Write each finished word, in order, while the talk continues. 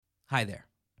Hi there,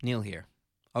 Neil here.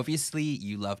 Obviously,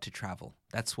 you love to travel.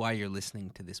 That's why you're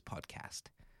listening to this podcast.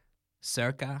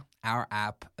 Circa, our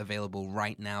app, available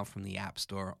right now from the App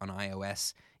Store on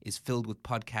iOS, is filled with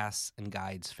podcasts and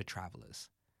guides for travelers.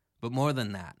 But more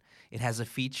than that, it has a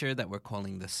feature that we're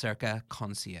calling the Circa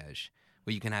Concierge,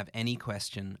 where you can have any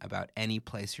question about any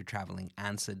place you're traveling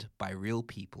answered by real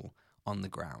people on the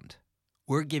ground.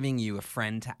 We're giving you a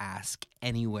friend to ask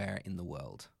anywhere in the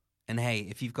world. And hey,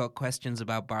 if you've got questions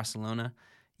about Barcelona,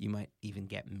 you might even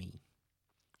get me.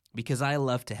 Because I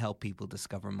love to help people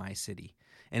discover my city.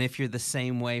 And if you're the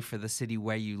same way for the city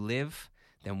where you live,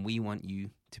 then we want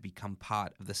you to become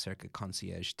part of the Circa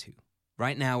Concierge too.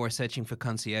 Right now, we're searching for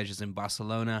concierges in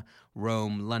Barcelona,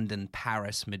 Rome, London,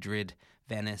 Paris, Madrid,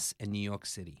 Venice, and New York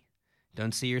City.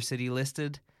 Don't see your city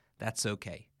listed? That's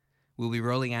okay. We'll be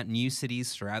rolling out new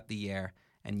cities throughout the year,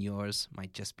 and yours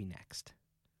might just be next.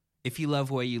 If you love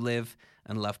where you live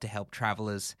and love to help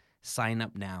travelers, sign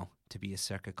up now to be a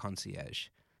Circa Concierge.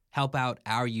 Help out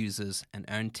our users and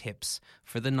earn tips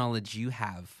for the knowledge you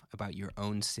have about your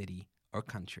own city or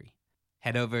country.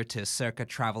 Head over to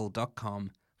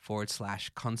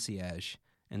circatravel.com/concierge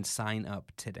and sign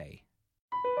up today.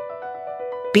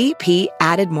 BP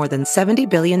added more than $70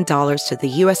 billion to the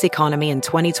U.S. economy in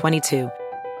 2022.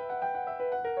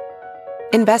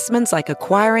 Investments like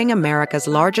acquiring America's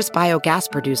largest biogas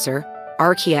producer,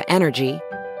 Archaea Energy,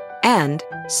 and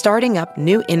starting up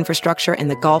new infrastructure in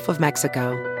the Gulf of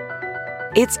Mexico.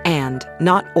 It's and,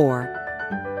 not or.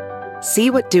 See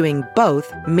what doing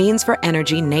both means for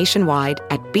energy nationwide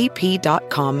at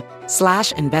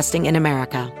bp.com/investing in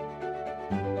America.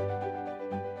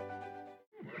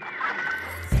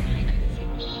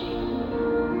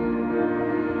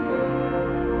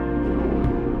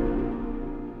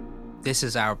 This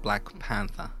is our Black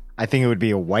Panther. I think it would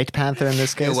be a white panther in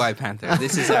this case. A white panther.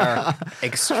 This is our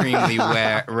extremely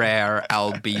rare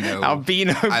albino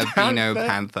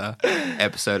panther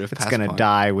episode of It's going to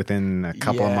die within a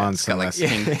couple of months. It's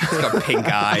got pink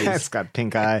eyes. It's got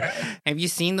pink eye. Have you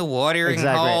seen the watering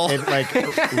Exactly. hole? It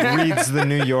reads the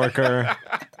New Yorker.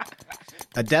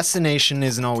 A destination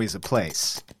isn't always a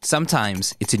place.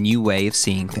 Sometimes it's a new way of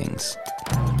seeing things.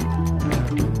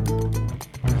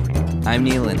 I'm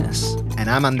Neil Innes. And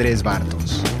I'm Andres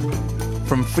Bartos.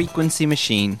 From Frequency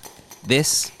Machine,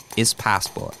 this is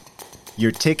Passport.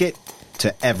 Your ticket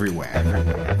to everywhere.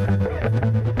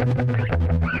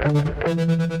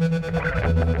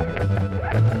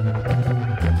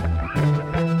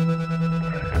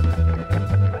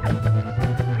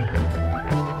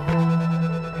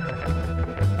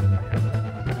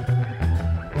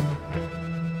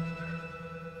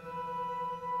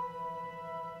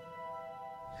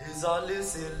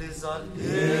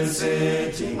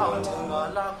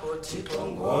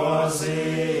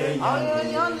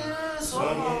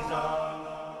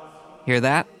 Hear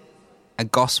that? A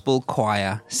gospel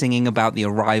choir singing about the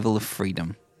arrival of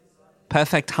freedom.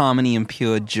 Perfect harmony and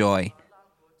pure joy.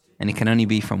 And it can only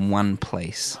be from one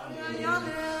place.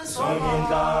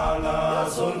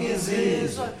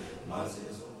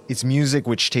 It's music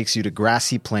which takes you to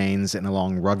grassy plains and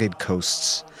along rugged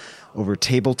coasts, over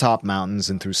tabletop mountains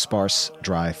and through sparse,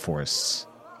 dry forests,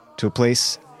 to a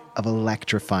place of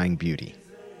electrifying beauty,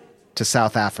 to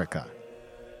South Africa,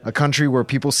 a country where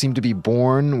people seem to be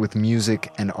born with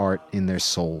music and art in their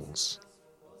souls.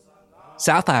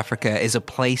 South Africa is a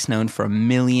place known for a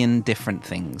million different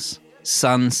things.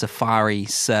 Sun, safari,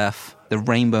 surf, the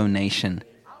Rainbow Nation,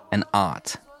 and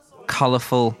art.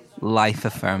 Colorful,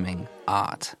 life-affirming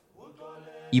art.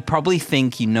 You probably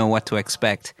think you know what to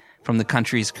expect from the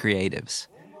country's creatives.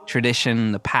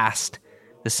 Tradition, the past,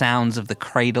 the sounds of the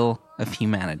cradle of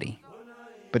humanity.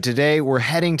 But today, we're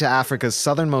heading to Africa's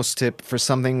southernmost tip for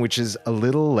something which is a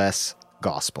little less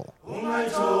gospel.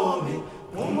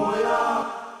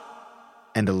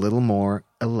 And a little more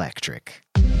electric.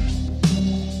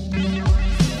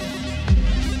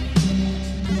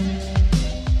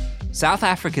 South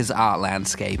Africa's art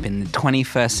landscape in the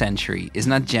 21st century is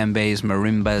not djembes,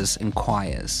 marimbas, and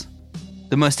choirs.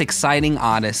 The most exciting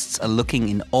artists are looking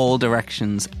in all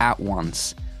directions at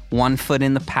once, one foot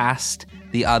in the past,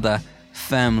 the other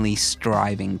firmly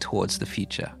striving towards the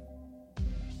future.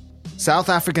 South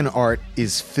African art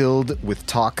is filled with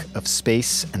talk of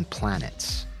space and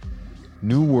planets,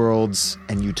 new worlds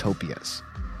and utopias.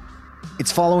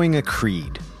 It's following a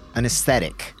creed, an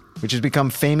aesthetic, which has become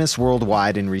famous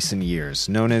worldwide in recent years,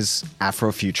 known as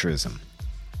Afrofuturism.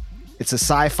 It's a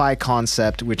sci-fi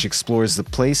concept which explores the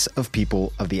place of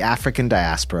people of the African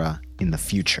diaspora in the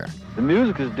future. The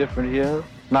music is different here,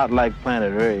 not like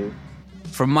Planet Earth.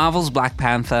 From Marvel's Black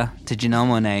Panther to Janelle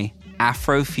Monáe,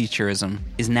 Afrofuturism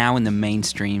is now in the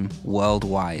mainstream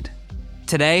worldwide.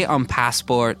 Today on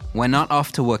Passport, we're not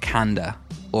off to Wakanda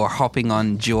or hopping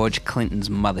on George Clinton's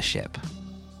mothership.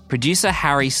 Producer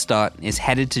Harry Stott is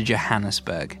headed to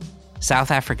Johannesburg,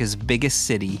 South Africa's biggest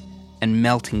city and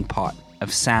melting pot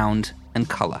of sound and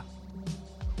color.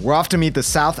 We're off to meet the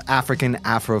South African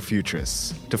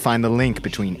Afrofuturists to find the link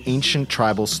between ancient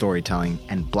tribal storytelling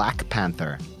and Black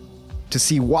Panther, to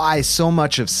see why so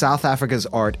much of South Africa's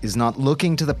art is not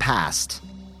looking to the past,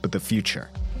 but the future.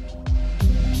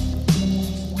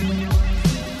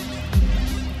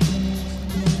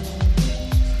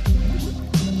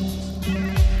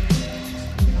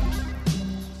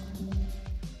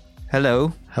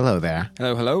 Hello. Hello there.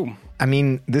 Hello, hello. I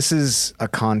mean, this is a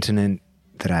continent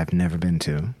that I've never been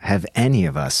to. Have any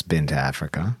of us been to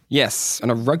Africa? Yes, on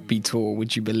a rugby tour,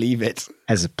 would you believe it?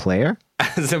 As a player?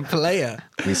 As a player.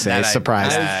 We say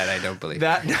surprised. That I don't believe.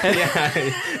 That,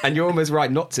 yeah, and you're almost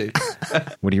right not to.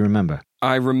 What do you remember?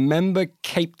 I remember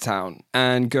Cape Town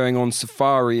and going on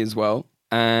safari as well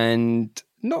and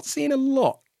not seeing a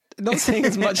lot. Not seeing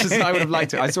as much as I would have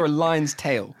liked to. I saw a lion's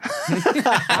tail. And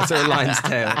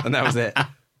that was it.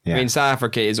 Yeah. I mean, South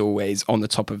Africa is always on the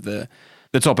top of the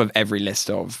top of every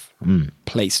list of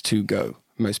place to go.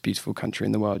 Most beautiful country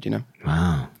in the world, you know?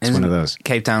 Wow. It's one of those.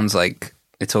 Cape Town's like,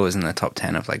 it's always in the top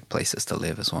 10 of like places to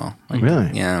live as well. Like, Really?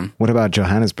 Yeah. What about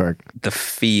Johannesburg? The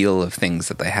feel of things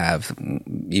that they have,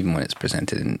 even when it's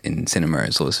presented in cinema,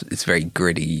 it's very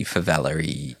gritty,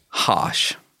 favela-y,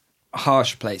 harsh.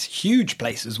 Harsh place. Huge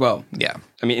place as well. Yeah.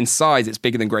 I mean, in size, it's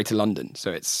bigger than Greater London.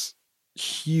 So it's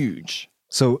huge.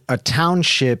 So a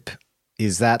township,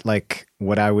 is that like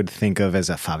what I would think of as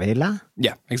a favela?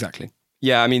 Yeah, exactly.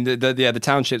 Yeah, I mean, the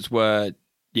townships were,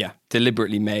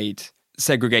 deliberately made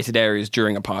segregated areas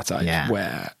during apartheid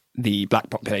where the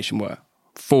black population were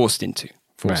forced into.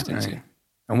 Right.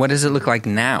 And what does it look like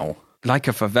now? Like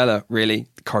a favela, really.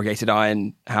 Corrugated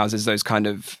iron houses, those kind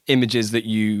of images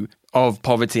of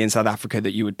poverty in South Africa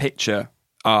that you would picture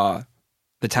are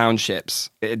the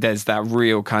townships. There's that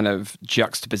real kind of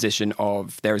juxtaposition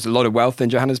of there is a lot of wealth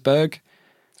in Johannesburg.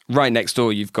 Right next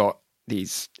door, you've got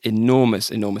these enormous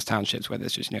townships where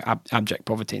there's just abject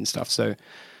poverty and stuff. So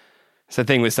it's the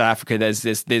thing with South Africa.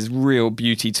 There's real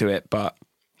beauty to it, but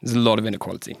there's a lot of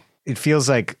inequality. It feels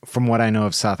like, from what I know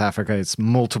of South Africa, it's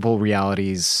multiple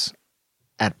realities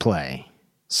at play.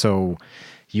 So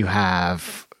you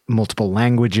have multiple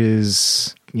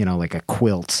languages, like a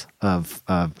quilt of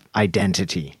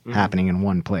identity happening in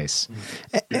one place.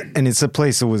 And it's a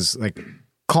place that was like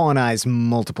colonized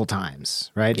multiple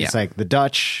times, right? Yeah. It's like the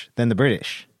Dutch, then the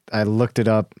British. I looked it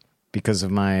up because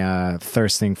of my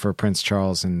thirsting for Prince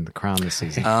Charles and The Crown this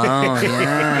season. Oh,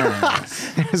 yeah.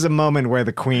 There's a moment where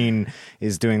the Queen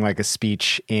is doing like a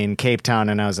speech in Cape Town,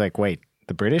 and I was like, wait,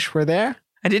 the British were there?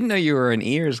 I didn't know you were an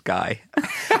ears guy.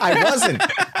 I wasn't.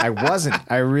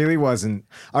 I really wasn't.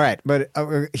 All right, but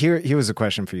here was a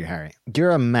question for you, Harry.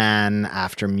 You're a man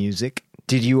after music.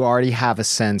 Did you already have a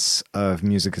sense of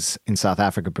music in South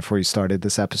Africa before you started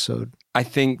this episode? I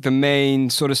think the main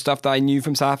sort of stuff that I knew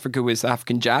from South Africa was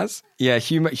African jazz. Yeah,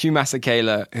 Hugh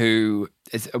Masekela, who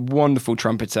is a wonderful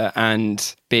trumpeter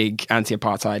and big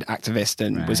anti-apartheid activist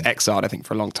and was exiled, I think,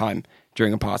 for a long time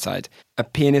during apartheid. A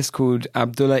pianist called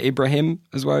Abdullah Ibrahim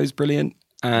as well is brilliant.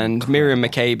 And Miriam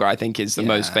Makeba, I think, is the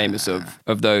most famous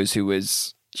of those, who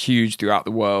was huge throughout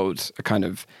the world, a kind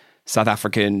of South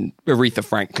African Aretha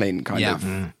Franklin kind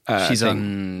of She's thing.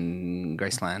 on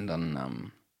Graceland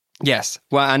on... Yes.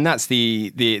 Well, and that's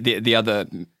the other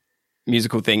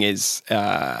musical thing is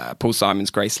Paul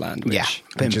Simon's Graceland, which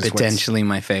potentially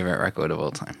my favorite record of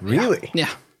all time. Really?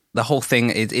 Yeah. The whole thing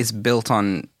is built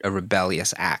on a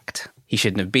rebellious act. He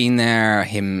shouldn't have been there,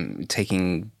 him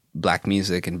taking black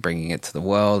music and bringing it to the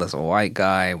world as a white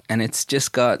guy. And it's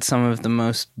just got some of the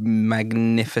most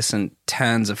magnificent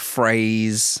turns of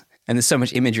phrase. And there's so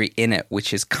much imagery in it,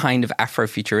 which is kind of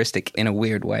Afrofuturistic in a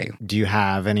weird way. Do you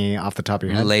have any off the top of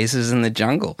your head? Lasers in the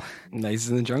Jungle.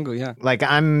 Lasers in the Jungle, yeah. Like,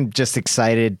 I'm just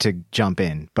excited to jump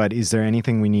in, but is there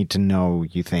anything we need to know,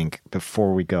 you think,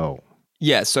 before we go?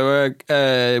 Yeah, so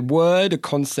a word, a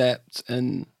concept,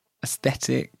 an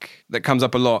aesthetic that comes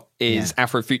up a lot is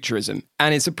Afrofuturism.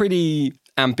 And it's a pretty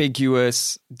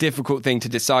ambiguous, difficult thing to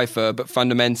decipher, but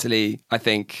fundamentally, I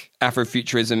think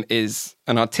Afrofuturism is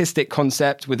an artistic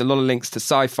concept with a lot of links to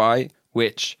sci-fi,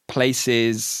 which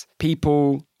places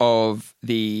people of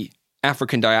the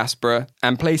African diaspora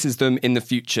and places them in the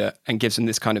future and gives them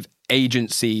this kind of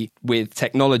agency with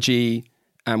technology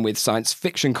and with science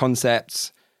fiction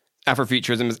concepts.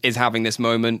 Afrofuturism is having this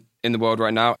moment in the world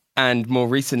right now, and more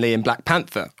recently in Black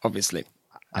Panther, obviously.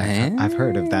 I've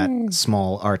heard of that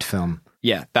small art film.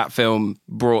 Yeah, that film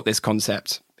brought this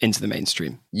concept into the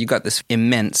mainstream. You got this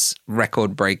immense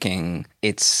record-breaking,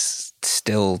 it's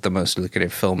still the most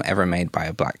lucrative film ever made by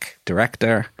a black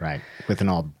director. Right. With an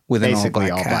all Basically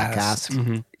all black cast.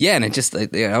 Mm-hmm. Yeah, and it just,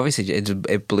 obviously,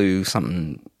 it blew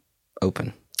something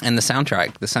open. And the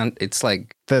soundtrack, it's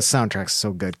like... The soundtrack's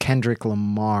so good. Kendrick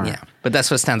Lamar. Yeah, but that's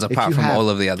what stands apart from all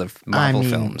of the other Marvel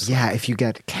films. Yeah, if you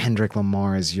get Kendrick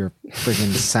Lamar as your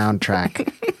friggin'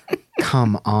 soundtrack,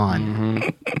 come on.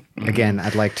 Mm-hmm. Again,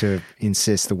 I'd like to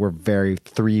insist that we're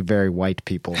three very white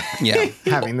people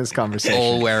having this conversation.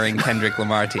 All wearing Kendrick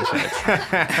Lamar t-shirts.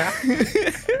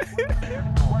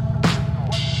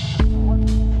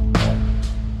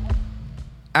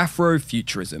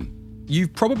 Afrofuturism.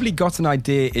 You've probably got an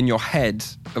idea in your head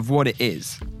of what it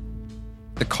is.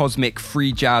 The cosmic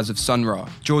free jazz of Sun Ra,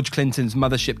 George Clinton's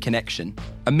Mothership Connection,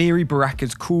 Amiri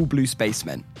Baraka's Cool Blue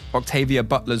Spacemen, Octavia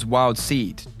Butler's Wild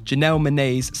Seed, Janelle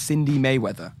Monáe's Cindy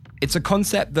Mayweather. It's a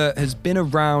concept that has been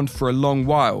around for a long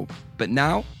while, but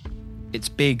now it's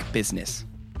big business.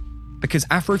 Because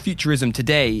Afrofuturism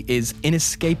today is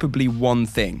inescapably one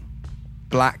thing: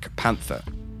 Black Panther.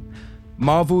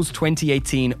 Marvel's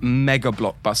 2018 mega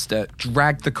blockbuster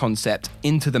dragged the concept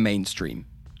into the mainstream.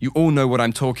 You all know what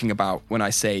I'm talking about when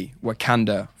I say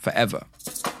Wakanda forever.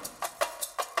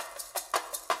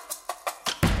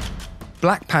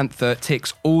 Black Panther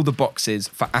ticks all the boxes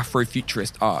for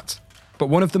Afrofuturist art. But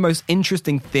one of the most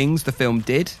interesting things the film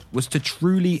did was to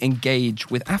truly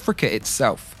engage with Africa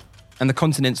itself and the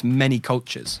continent's many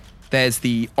cultures. There's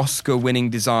the Oscar-winning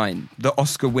design, the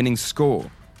Oscar-winning score,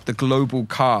 the global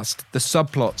cast, the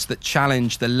subplots that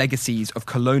challenge the legacies of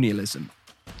colonialism.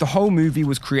 The whole movie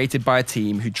was created by a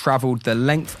team who travelled the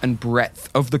length and breadth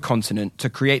of the continent to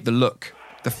create the look,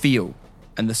 the feel,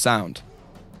 and the sound.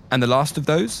 And the last of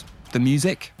those, the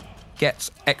music,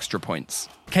 gets extra points.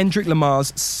 Kendrick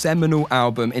Lamar's seminal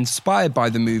album inspired by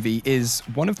the movie is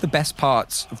one of the best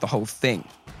parts of the whole thing.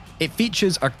 It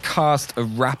features a cast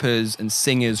of rappers and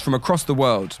singers from across the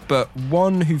world, but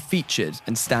one who featured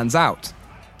and stands out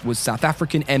was South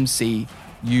African MC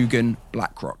Eugen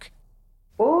Blackrock.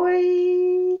 Boy,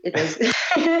 it was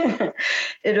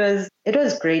it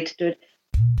was great, dude.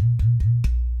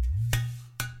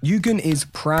 Eugen is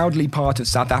proudly part of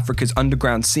South Africa's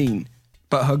underground scene,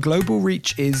 but her global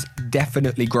reach is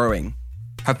definitely growing.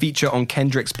 Her feature on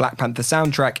Kendrick's Black Panther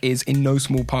soundtrack is in no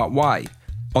small part why.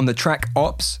 On the track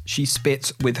Ops, she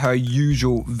spits with her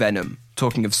usual venom,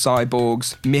 talking of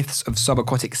cyborgs, myths of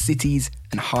subaquatic cities,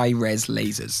 and high-res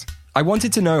lasers. I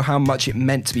wanted to know how much it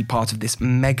meant to be part of this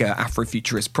mega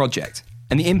Afrofuturist project,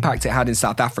 and the impact it had in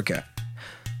South Africa.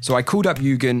 So I called up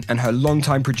Eugen and her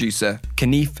longtime producer,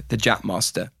 Kanief the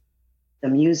Japmaster. The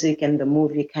music and the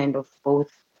movie kind of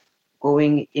both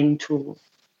going into,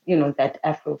 that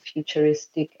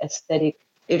Afrofuturistic aesthetic.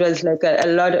 It was like a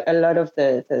lot of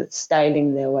the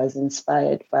styling there was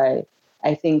inspired by,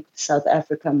 I think, South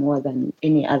Africa more than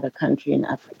any other country in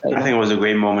Africa. I think it was a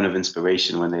great moment of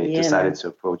inspiration when they decided to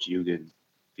approach Eugen,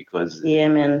 because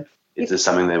it's just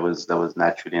something that was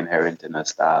naturally inherent in her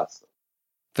style. So.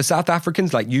 For South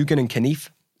Africans like Eugen and Kanief,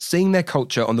 seeing their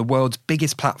culture on the world's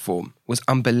biggest platform was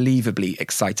unbelievably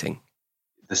exciting.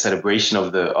 The celebration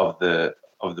of the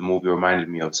movie reminded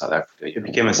me of South Africa. It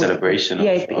became a celebration.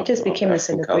 It just became a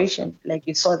celebration. Culture. Like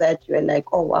you saw that, you were like,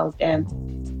 oh wow, damn.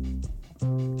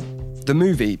 The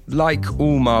movie, like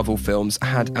all Marvel films,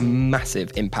 had a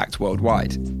massive impact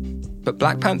worldwide. But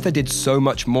Black Panther did so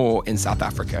much more in South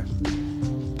Africa.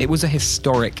 It was a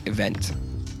historic event.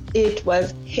 It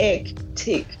was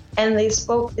hectic. And they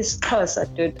spoke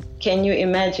Xhosa, dude. Can you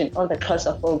imagine all the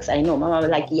Xhosa folks I know? Mama was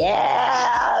like,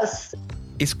 yes!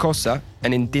 Xhosa,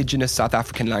 an indigenous South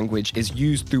African language, is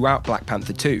used throughout Black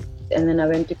Panther too. And then I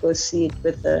went to go see it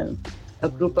with a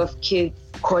group of kids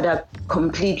caught up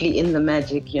completely in the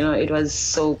magic. It was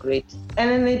so great.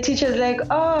 And then the teacher's like,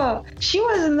 oh, she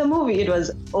was in the movie. It was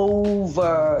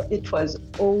over. It was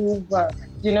over.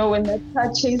 When that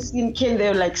car chase scene came, they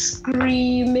were like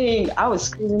screaming. I was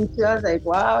screaming too. I was like,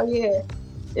 wow, yeah.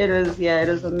 It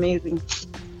was amazing.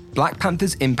 Black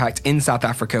Panther's impact in South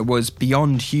Africa was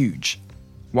beyond huge.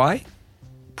 Why?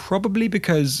 Probably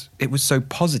because it was so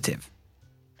positive.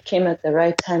 It came at the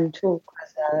right time too,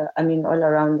 because all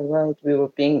around the world, we were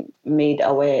being made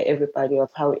aware, everybody,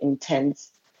 of how intense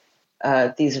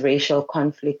these racial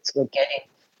conflicts were getting.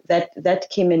 That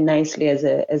came in nicely as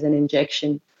an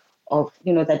injection of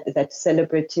that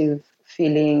celebrative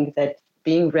feeling, that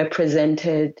being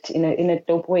represented in a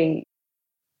dope way.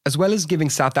 As well as giving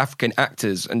South African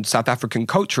actors and South African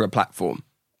culture a platform,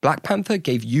 Black Panther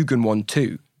gave Eugen one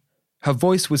too. Her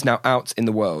voice was now out in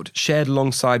the world, shared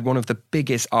alongside one of the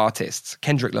biggest artists,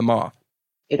 Kendrick Lamar.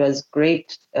 It was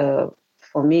great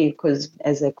for me because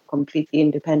as a completely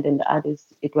independent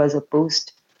artist, it was a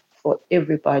boost for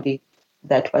everybody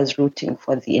that was rooting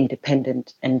for the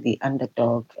independent and the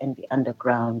underdog and the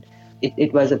underground.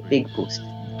 It was a big boost.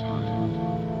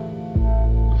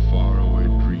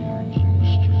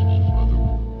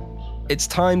 It's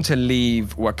time to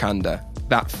leave Wakanda,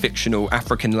 that fictional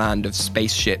African land of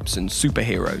spaceships and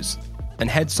superheroes, and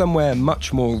head somewhere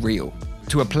much more real,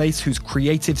 to a place whose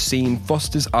creative scene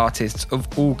fosters artists of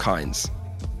all kinds,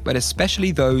 but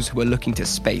especially those who are looking to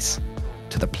space,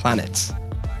 to the planets,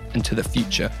 and to the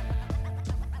future.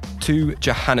 To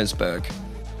Johannesburg,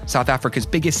 South Africa's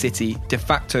biggest city, de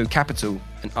facto capital,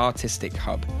 and artistic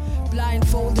hub.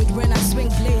 Blindfolded when I swing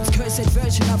blades, cursed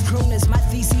version of Cronus. My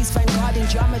theses find God in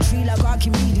geometry like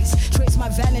Archimedes. Trace my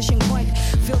vanishing point,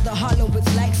 fill the hollow with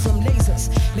light from lasers.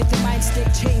 Make the mind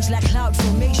state change like cloud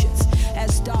formations.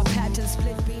 As star patterns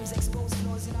split beams, expose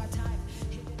flaws in our time.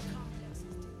 Hidden complexes.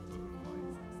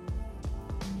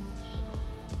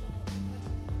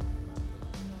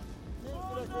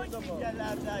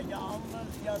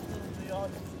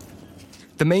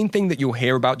 The main thing that you'll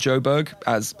hear about Joburg,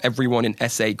 as everyone in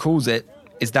SA calls it,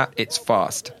 is that it's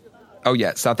fast. Oh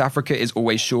yeah, South Africa is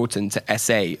always shortened to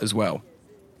SA as well.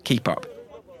 Keep up.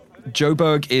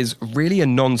 Joburg is really a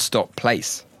non-stop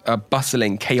place, a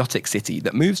bustling, chaotic city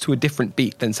that moves to a different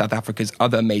beat than South Africa's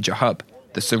other major hub,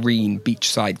 the serene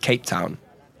beachside Cape Town.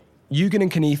 Eugen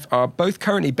and Kanief are both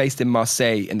currently based in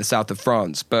Marseille in the south of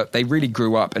France, but they really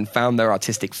grew up and found their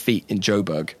artistic feet in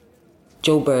Joburg.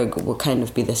 Joburg will kind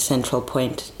of be the central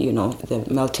point, the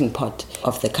melting pot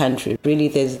of the country. Really,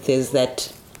 there's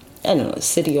that,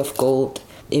 city of gold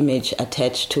image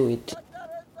attached to it.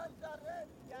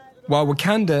 While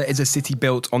Wakanda is a city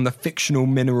built on the fictional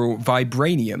mineral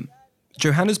vibranium,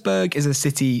 Johannesburg is a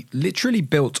city literally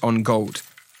built on gold.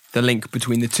 The link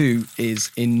between the two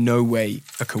is in no way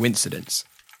a coincidence.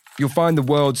 You'll find the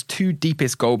world's two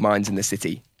deepest gold mines in the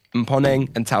city,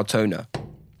 Mponeng and Tautona.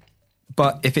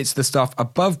 But if it's the stuff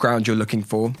above ground you're looking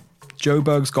for,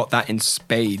 Joburg's got that in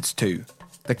spades too.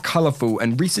 The colourful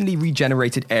and recently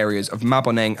regenerated areas of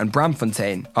Maboneng and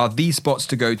Bramfontein are the spots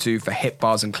to go to for hip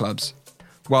bars and clubs.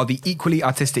 While the equally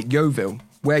artistic Yeoville,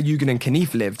 where Eugen and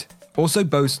Kanief lived, also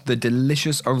boasts the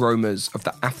delicious aromas of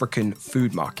the African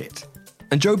food market.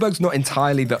 And Joburg's not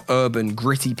entirely the urban,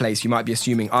 gritty place you might be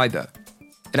assuming either.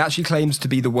 It actually claims to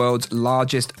be the world's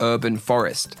largest urban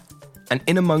forest. And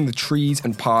in among the trees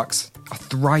and parks are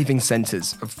thriving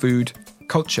centres of food,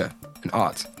 culture, and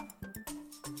art.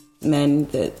 Man,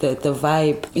 the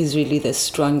vibe is really the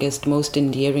strongest, most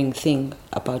endearing thing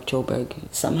about Joburg.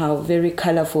 Somehow very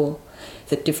colourful.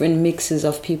 The different mixes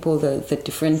of people, the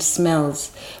different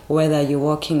smells, whether you're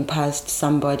walking past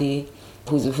somebody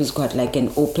who's got like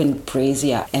an open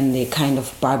brazier and they're kind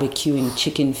of barbecuing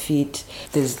chicken feet.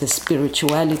 There's the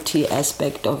spirituality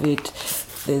aspect of it.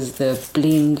 There's the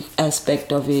bling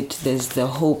aspect of it. There's the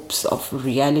hopes of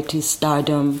reality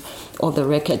stardom, all the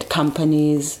record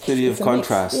companies. City of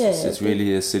contrasts. Yeah, it's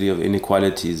really a city of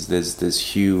inequalities. There's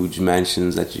huge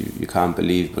mansions that you can't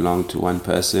believe belong to one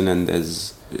person, and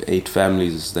there's 8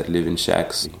 families that live in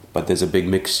shacks. But there's a big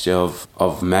mixture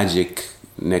of magic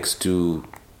next to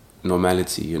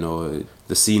normality,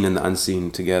 the seen and the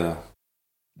unseen together.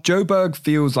 Joburg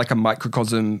feels like a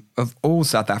microcosm of all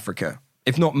South Africa,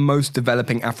 if not most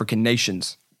developing African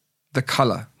nations. The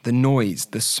colour, the noise,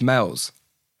 the smells,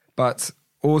 but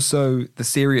also the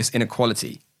serious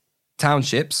inequality.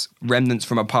 Townships, remnants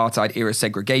from apartheid-era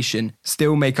segregation,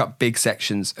 still make up big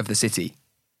sections of the city.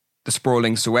 The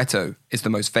sprawling Soweto is the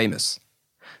most famous.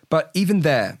 But even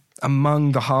there,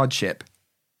 among the hardship,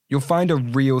 you'll find a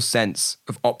real sense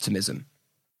of optimism.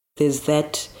 There's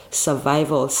that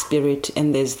survival spirit,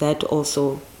 and there's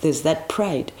that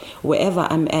pride. Wherever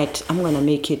I'm at, I'm going to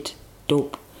make it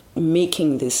dope.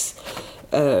 Making this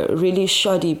really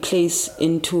shoddy place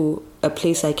into a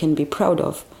place I can be proud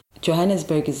of.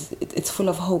 Johannesburg it's full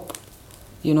of hope.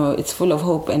 It's full of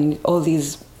hope and all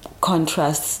these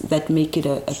contrasts that make it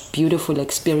a beautiful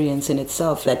experience in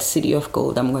itself. That city of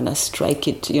gold, I'm going to strike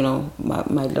it,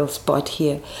 my little spot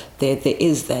here. There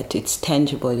is that. It's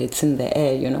tangible. It's in the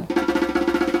air,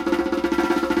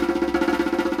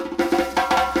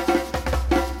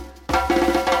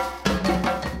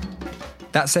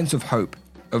 That sense of hope,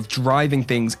 of driving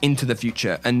things into the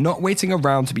future and not waiting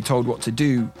around to be told what to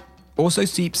do, also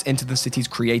seeps into the city's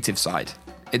creative side.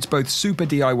 It's both super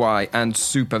DIY and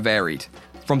super varied,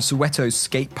 from Soweto's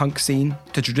skate punk scene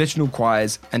to traditional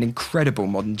choirs and incredible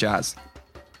modern jazz.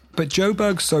 But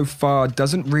Joburg so far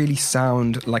doesn't really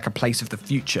sound like a place of the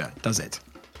future, does it?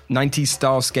 90s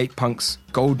style skate punks,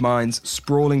 gold mines,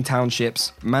 sprawling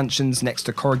townships, mansions next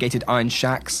to corrugated iron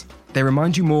shacks. They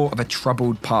remind you more of a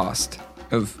troubled past,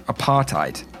 of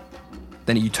apartheid,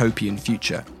 than a utopian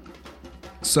future.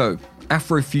 So,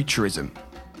 Afrofuturism.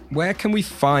 Where can we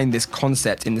find this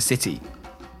concept in the city?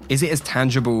 Is it as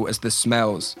tangible as the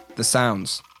smells, the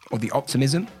sounds, or the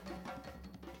optimism?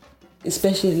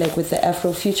 Especially like with the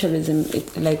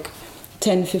Afrofuturism, like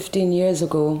 10, 15 years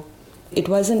ago, it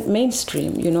wasn't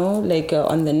mainstream, you know, like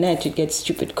on the net you get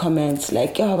stupid comments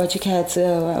like, oh, but you cats,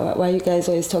 why are you guys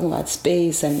always talking about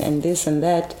space and this and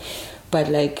that? But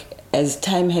like as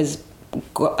time has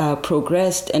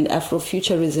progressed and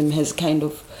Afrofuturism has kind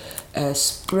of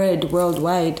spread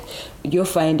worldwide, you're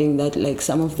finding that like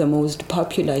some of the most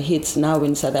popular hits now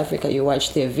in South Africa, you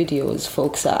watch their videos,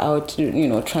 folks are out, you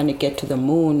know, trying to get to the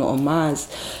moon or Mars,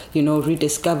 you know,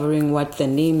 rediscovering what the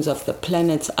names of the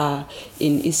planets are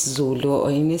in isiZulu or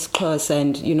in isiXhosa,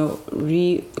 and, you know,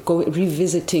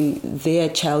 revisiting their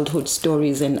childhood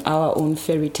stories and our own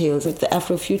fairy tales. The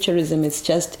Afrofuturism is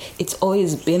just, it's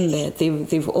always been there.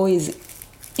 They've always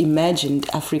imagined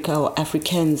Africa or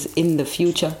Africans in the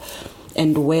future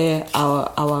and where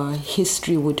our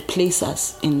history would place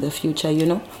us in the future, you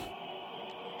know?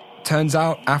 Turns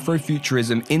out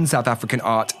Afrofuturism in South African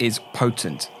art is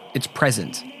potent, it's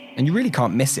present, and you really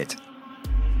can't miss it.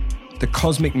 The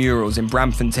cosmic murals in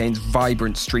Bramfontein's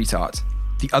vibrant street art,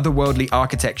 the otherworldly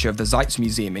architecture of the Zeitz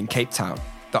Museum in Cape Town,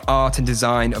 the art and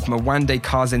design of Mwande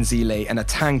Kazenzile and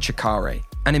Atang Chikare,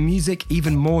 and in music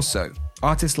even more so.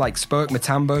 Artists like Spoke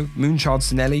Matambo, Moonchild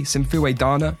Sinelli, Simfiwe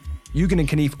Dana. Yugen and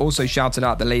Knief also shouted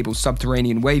out the label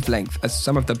Subterranean Wavelength as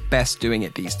some of the best doing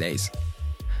it these days.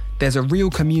 There's a real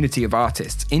community of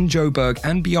artists in Joburg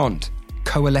and beyond,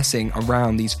 coalescing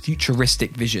around these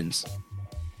futuristic visions.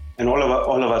 And all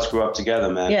of us grew up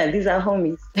together, man. Yeah, these are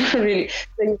homies, really.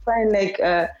 So you find like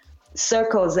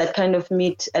circles that kind of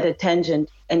meet at a tangent,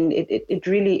 and it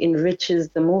really enriches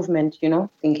the movement, you know?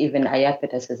 I think even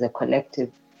Ayapetas as a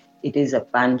collective, it is a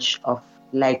bunch of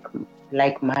like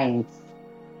minds.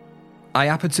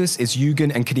 Iapetus is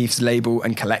Yugen and Knief's label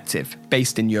and collective,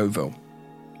 based in Yeovil.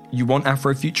 You want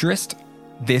Afrofuturist?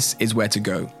 This is where to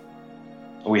go.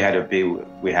 We have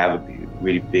a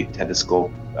really big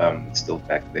telescope still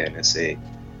back there in SA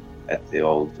at the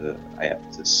old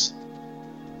Iapetus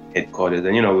headquarters.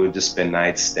 And, you know, we would just spend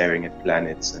nights staring at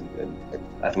planets. And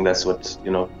I think that's what,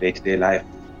 you know, day-to-day life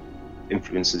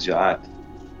influences your art.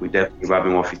 We're definitely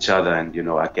rubbing off each other, and, you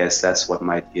know, I guess that's what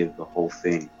might give the whole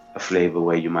thing a flavor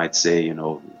where you might say, you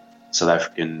know, South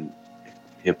African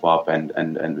hip-hop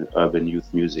and urban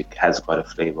youth music has got a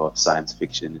flavor of science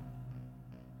fiction.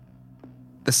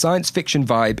 The science fiction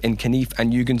vibe in Knief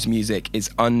and Yugen's music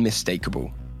is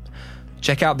unmistakable.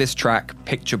 Check out this track,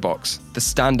 Picture Box, the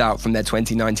standout from their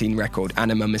 2019 record,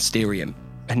 Anima Mysterium,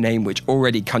 a name which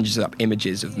already conjures up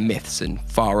images of myths and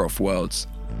far-off worlds.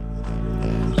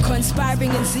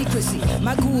 Conspiring in secrecy,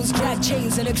 my ghouls drag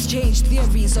chains and exchange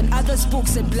theories on other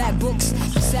spooks and black books.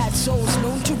 Sad souls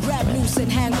known to grab loose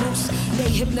and hang loose. They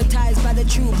hypnotized by the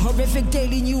tube, horrific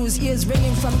daily news, ears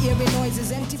ringing from eerie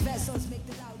noises, empty vessels make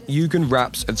the loud. Yugen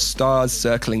raps of stars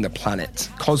circling the planet,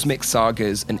 cosmic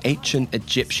sagas and ancient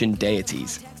Egyptian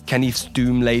deities. Knief's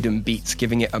doom-laden beats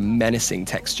giving it a menacing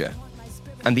texture.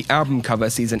 And the album cover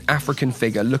sees an African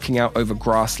figure looking out over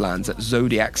grasslands at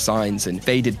zodiac signs and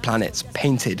faded planets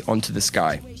painted onto the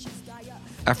sky.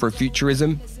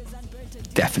 Afrofuturism?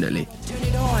 Definitely. Turn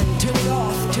it on, turn it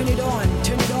off, turn it on,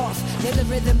 turn it off. Let the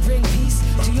rhythm bring peace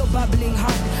to your bubbling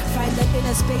heart. Find that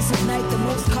inner space of night, the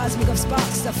most cosmic of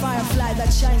sparks. The firefly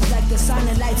that shines like the sun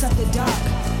and lights up the dark.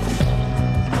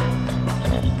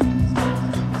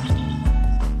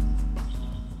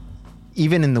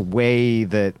 Even in the way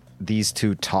that these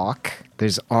two talk,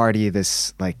 there's already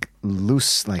this like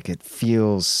loose, like it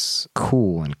feels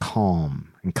cool and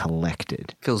calm and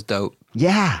collected. Feels dope.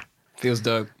 Yeah. Feels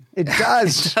dope. It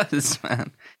does. It does,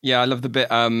 man. Yeah, I love the bit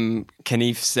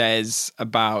Knief says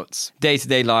about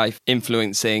day-to-day life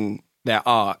influencing their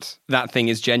art. That thing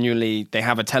is genuinely, they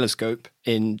have a telescope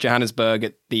in Johannesburg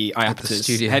at the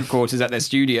Iapetus headquarters at their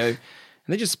studio. And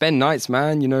they just spend nights,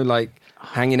 man, you know, like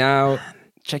hanging out,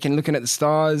 looking at the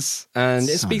stars, and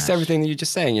it speaks to everything that you're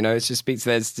just saying, you know, it just speaks,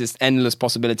 there's this endless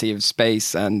possibility of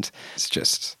space, and it's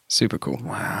just super cool.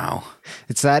 Wow.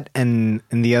 It's that, and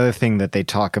the other thing that they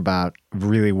talk about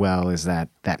really well is that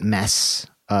mess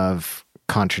of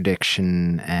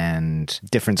contradiction and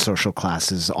different social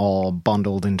classes all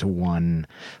bundled into one,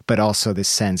 but also this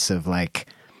sense of like,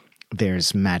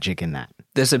 there's magic in that.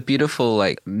 There's a beautiful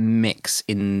like mix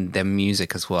in their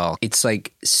music as well. It's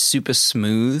like super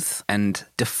smooth and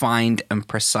defined and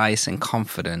precise and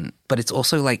confident, but it's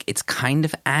also like it's kind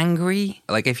of angry.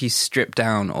 Like if you strip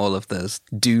down all of those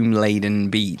doom-laden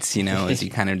beats, you know, as you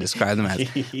kind of describe them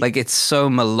as, like it's so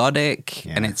melodic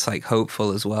and it's like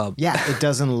hopeful as well. Yeah, it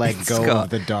doesn't let go of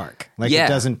the dark. Like it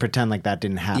doesn't pretend like that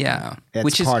didn't happen. Yeah,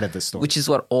 it's part of the story. Which is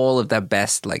what all of their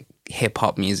best like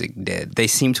hip-hop music did. They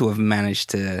seem to have managed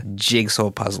to jigsaw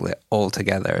puzzle it all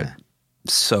together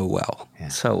so well. Yeah.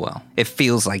 So well. It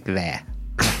feels like there.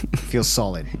 Feels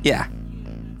solid. Yeah.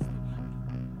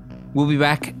 We'll be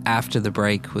back after the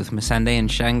break with Masande and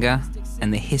Shanga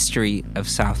and the history of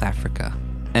South Africa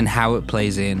and how it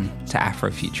plays in to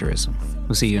Afrofuturism.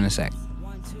 We'll see you in a sec.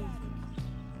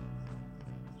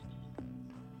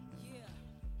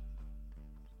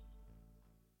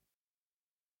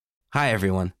 Hi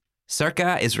everyone.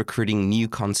 Circa is recruiting new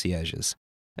concierges.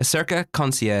 A Circa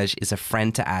concierge is a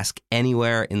friend to ask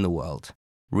anywhere in the world.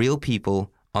 Real people,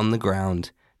 on the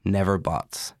ground, never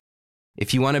bots.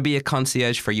 If you want to be a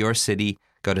concierge for your city,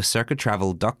 go to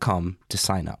circatravel.com to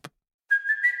sign up.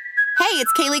 Hey,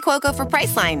 it's Kaylee Cuoco for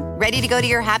Priceline. Ready to go to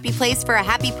your happy place for a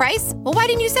happy price? Well, why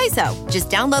didn't you say so? Just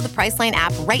download the Priceline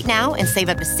app right now and save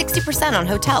up to 60% on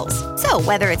hotels. So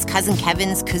whether it's Cousin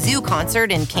Kevin's Kazoo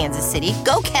Concert in Kansas City,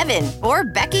 go Kevin, or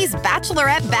Becky's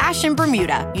Bachelorette Bash in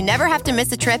Bermuda, you never have to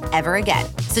miss a trip ever again.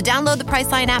 So download the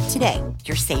Priceline app today.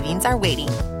 Your savings are waiting.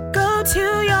 Go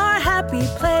to your happy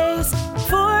place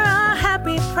for a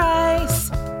happy price.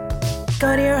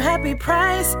 Go to your happy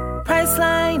price,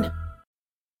 Priceline.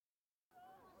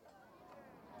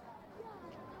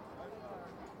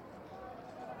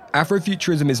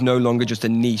 Afrofuturism is no longer just a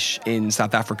niche in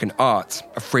South African art,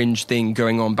 a fringe thing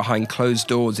going on behind closed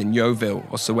doors in Yeoville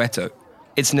or Soweto.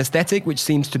 It's an aesthetic which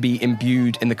seems to be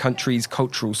imbued in the country's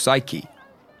cultural psyche.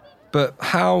 But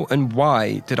how and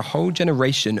why did a whole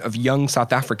generation of young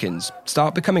South Africans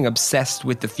start becoming obsessed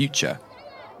with the future,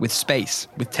 with space,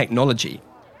 with technology,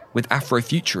 with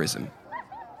Afrofuturism?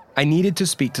 I needed to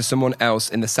speak to someone else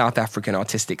in the South African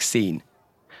artistic scene.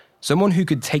 Someone who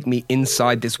could take me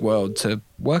inside this world to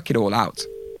work it all out.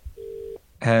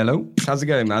 Hello, how's it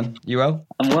going, man? You well?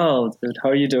 I'm well, dude. How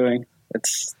are you doing?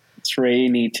 It's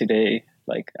rainy today.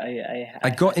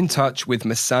 I got in touch with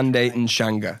Masande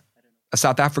Nshanga, a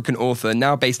South African author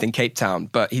now based in Cape Town,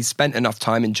 but he's spent enough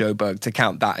time in Joburg to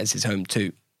count that as his home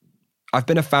too. I've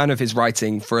been a fan of his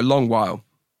writing for a long while.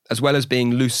 As well as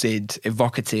being lucid,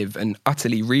 evocative, and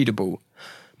utterly readable,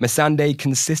 Masande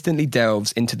consistently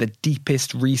delves into the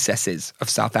deepest recesses of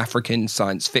South African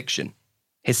science fiction.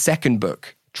 His second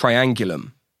book,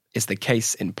 Triangulum, is the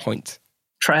case in point.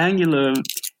 Triangulum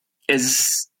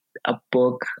is a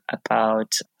book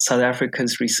about South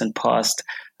Africa's recent past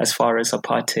as far as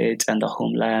apartheid and the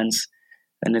homelands.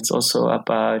 And it's also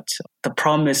about the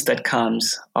promise that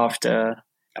comes after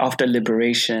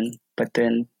liberation, but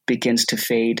then begins to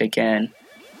fade again.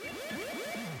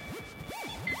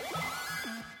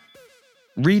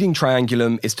 Reading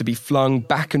Triangulum is to be flung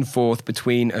back and forth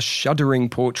between a shuddering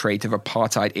portrait of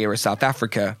apartheid-era South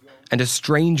Africa and a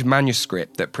strange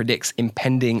manuscript that predicts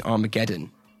impending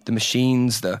Armageddon. The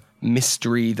machines, the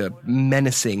mystery, the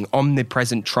menacing,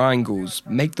 omnipresent triangles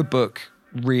make the book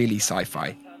really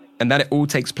sci-fi. And that it all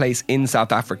takes place in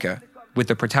South Africa, with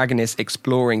the protagonist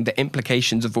exploring the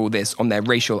implications of all this on their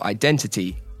racial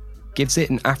identity, gives it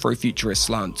an Afrofuturist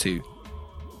slant too.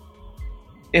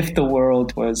 If the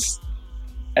world was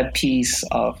a piece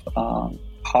of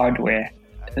hardware,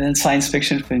 and then science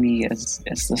fiction for me is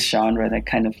the genre that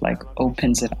kind of like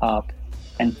opens it up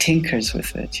and tinkers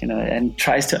with it, and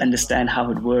tries to understand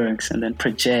how it works and then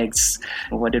projects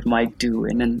what it might do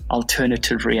in an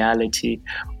alternative reality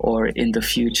or in the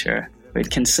future. It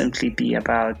can simply be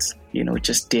about,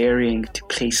 just daring to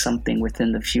place something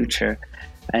within the future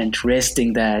and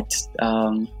resting that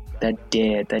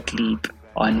dare, that leap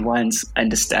on one's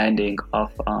understanding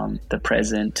of the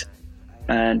present.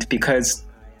 And because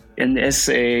in the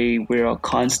essay, we're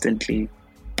constantly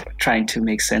trying to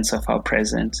make sense of our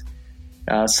present,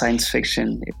 science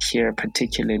fiction here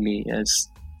particularly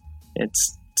it's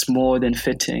more than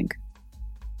fitting.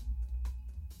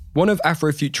 One of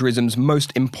Afrofuturism's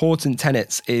most important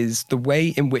tenets is the way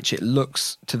in which it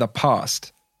looks to the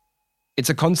past. It's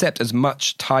a concept as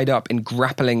much tied up in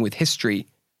grappling with history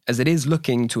as it is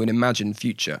looking to an imagined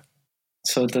future.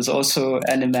 So there's also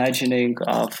an imagining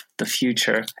of the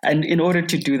future. And in order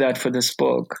to do that for this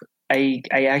book, I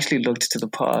actually looked to the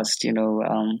past, and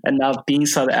now being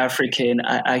South African,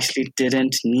 I actually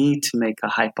didn't need to make a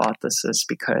hypothesis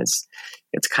because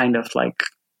it's kind of like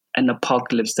an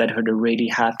apocalypse that had already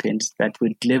happened that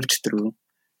we'd lived through.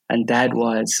 And that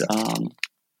was,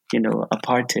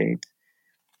 apartheid.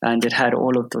 And it had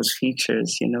all of those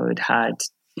features. It had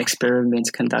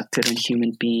experiments conducted on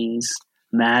human beings,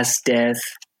 mass death,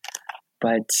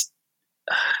 but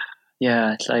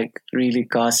like really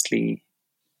ghastly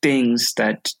things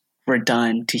that were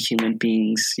done to human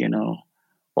beings,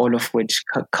 all of which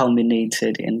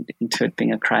culminated into it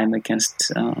being a crime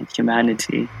against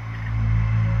humanity.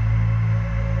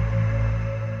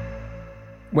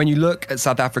 When you look at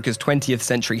South Africa's 20th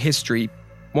century history,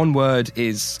 one word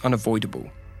is unavoidable.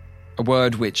 A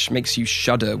word which makes you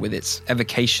shudder with its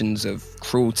evocations of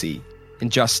cruelty,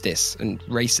 injustice, and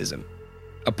racism.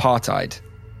 Apartheid.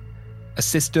 A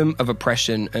system of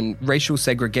oppression and racial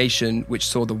segregation which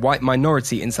saw the white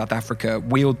minority in South Africa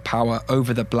wield power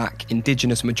over the black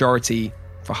indigenous majority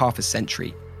for half a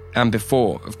century. And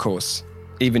before, of course,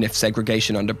 even if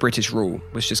segregation under British rule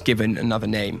was just given another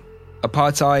name.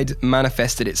 Apartheid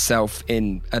manifested itself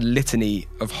in a litany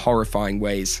of horrifying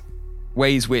ways.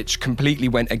 Ways which completely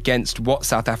went against what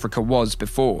South Africa was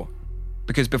before.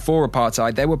 Because before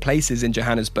apartheid, there were places in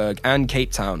Johannesburg and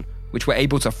Cape Town which were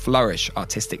able to flourish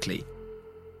artistically.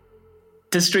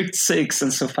 District 6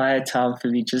 and Sophiatown for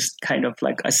me just kind of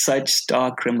like are such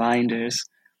stark reminders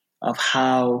of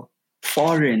how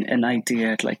foreign an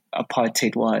idea like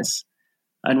apartheid was.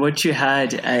 And what you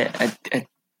had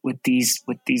with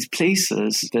these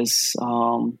places, this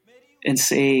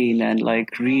insane and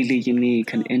like really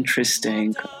unique and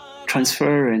interesting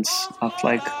transference of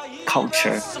like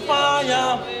culture.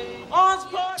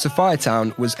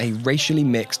 Sophiatown was a racially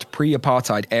mixed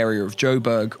pre-apartheid area of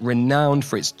Joburg renowned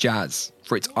for its jazz,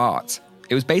 for its art.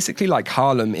 It was basically like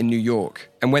Harlem in New York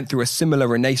and went through a similar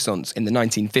renaissance in the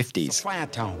 1950s.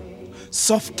 Sophiatown,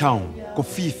 Softtown,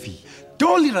 Kofifi,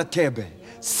 Dolly Ratebe,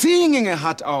 singing a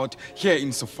heart out here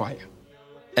in Sophia.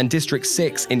 And District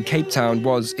 6 in Cape Town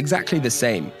was exactly the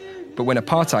same. But when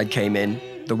apartheid came in,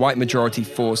 the white majority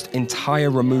forced entire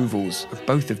removals of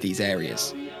both of these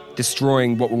areas,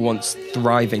 destroying what were once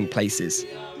thriving places.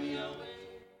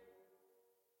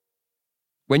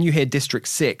 When you hear District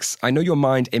 6, I know your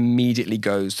mind immediately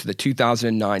goes to the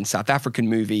 2009 South African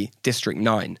movie District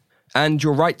 9. And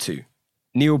you're right to.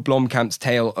 Neil Blomkamp's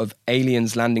tale of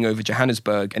aliens landing over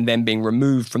Johannesburg and then being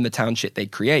removed from the township they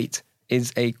create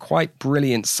is a quite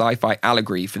brilliant sci-fi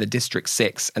allegory for the District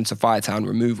 6 and Sophiatown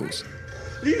removals.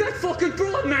 Leave that fucking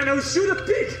broad, man. I'll shoot a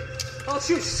pig. I'll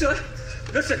shoot, sir.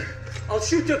 Listen, I'll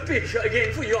shoot a pig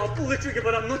again for you. I'll pull the trigger,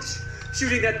 but I'm not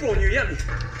shooting that prawn. You hear me?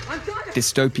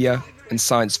 Dystopia and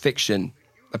science fiction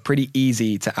are pretty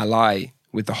easy to ally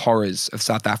with the horrors of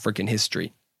South African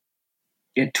history.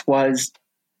 It was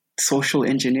social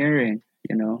engineering,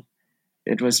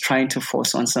 It was trying to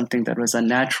force on something that was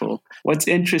unnatural. What's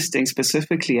interesting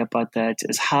specifically about that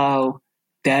is how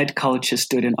that culture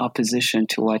stood in opposition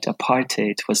to what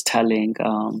apartheid was telling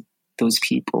those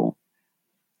people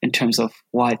in terms of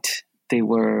what they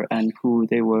were and who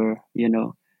they were,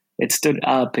 It stood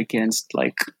up against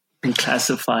like being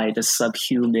classified as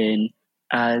subhuman,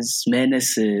 as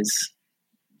menaces,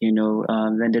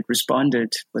 and it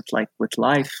responded with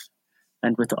life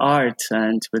and with art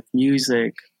and with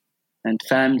music and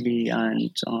family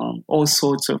and all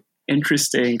sorts of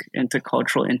interesting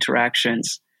intercultural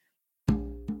interactions.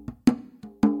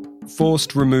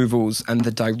 Forced removals and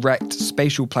the direct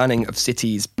spatial planning of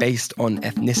cities based on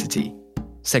ethnicity,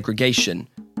 segregation,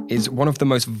 is one of the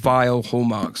most vile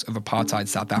hallmarks of apartheid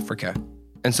South Africa.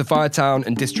 And Sophiatown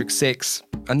and District 6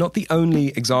 are not the only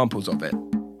examples of it.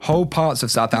 Whole parts of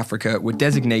South Africa were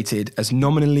designated as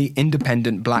nominally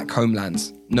independent black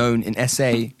homelands, known in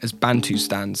SA as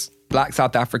Bantustans. Black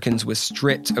South Africans were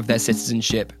stripped of their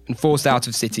citizenship and forced out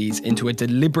of cities into a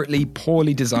deliberately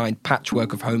poorly designed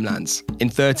patchwork of homelands in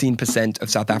 13% of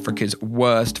South Africa's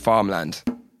worst farmland.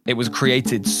 It was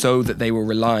created so that they were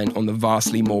reliant on the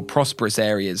vastly more prosperous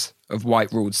areas of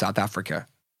white-ruled South Africa.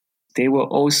 They were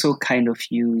also kind of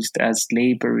used as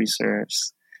labor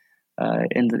reserves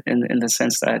in the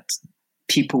sense that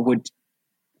people would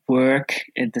work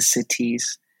in the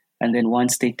cities, and then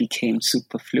once they became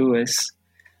superfluous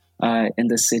in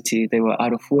the city, they were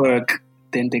out of work,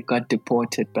 then they got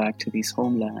deported back to these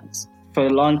homelands. For a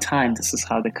long time, this is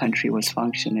how the country was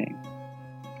functioning.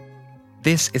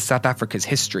 This is South Africa's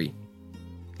history.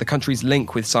 The country's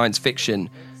link with science fiction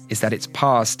is that its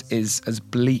past is as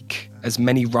bleak as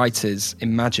many writers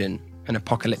imagine an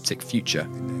apocalyptic future.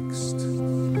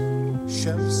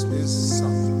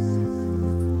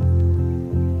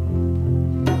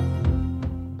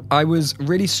 I was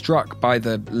really struck by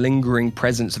the lingering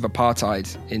presence of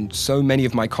apartheid in so many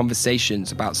of my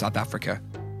conversations about South Africa.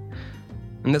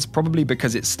 And that's probably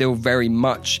because it's still very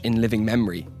much in living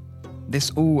memory.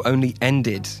 this all only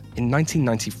ended in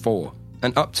 1994.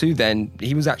 And up to then,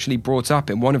 he was actually brought up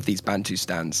in one of these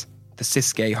Bantustans, the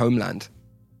Ciskei homeland.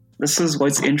 This is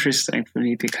what's interesting for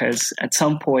me, because at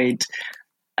some point,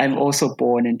 I'm also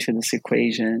born into this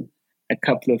equation a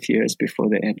couple of years before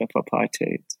the end of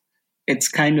apartheid. It's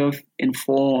kind of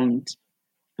informed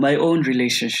my own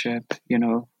relationship,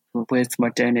 with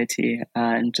modernity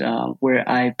and where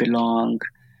I belong.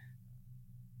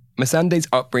 Masande's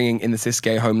upbringing in the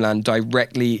Ciskei homeland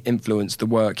directly influenced the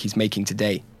work he's making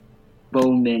today.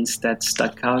 Moments that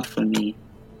stuck out for me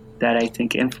that I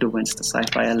think influenced the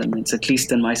sci-fi elements, at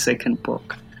least in my second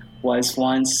book, was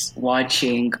once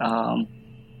watching a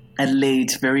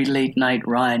very late night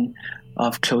run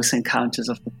of Close Encounters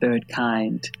of the Third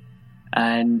Kind,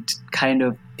 and kind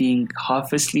of being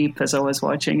half asleep as I was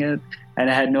watching it. And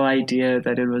I had no idea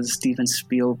that it was a Steven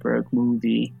Spielberg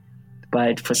movie.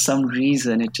 But for some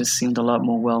reason, it just seemed a lot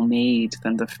more well-made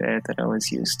than the fare that I was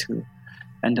used to,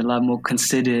 and a lot more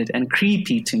considered and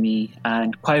creepy to me,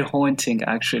 and quite haunting,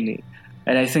 actually.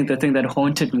 And I think the thing that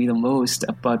haunted me the most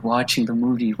about watching the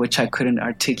movie, which I couldn't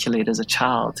articulate as a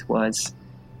child, was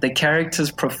the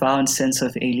character's profound sense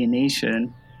of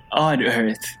alienation on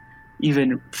Earth,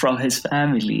 even from his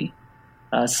family.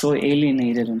 So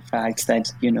alienated, in fact,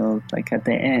 that, like at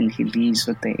the end, he leaves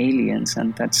with the aliens,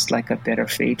 and that's like a better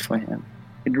fate for him.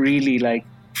 It really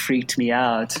freaked me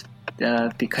out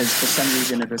because for some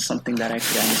reason it was something that I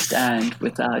could understand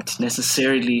without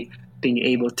necessarily being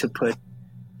able to put,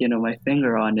 my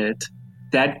finger on it.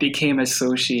 That became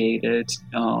associated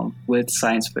with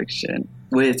science fiction,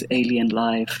 with alien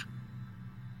life.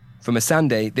 For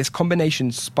Masande, this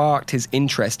combination sparked his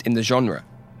interest in the genre,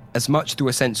 as much through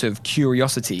a sense of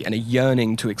curiosity and a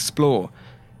yearning to explore,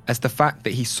 as the fact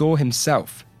that he saw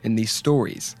himself in these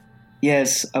stories.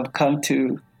 Yes, I've come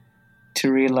to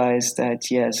realize that,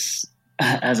 yes,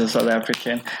 as a South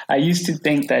African, I used to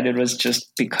think that it was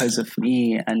just because of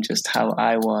me and just how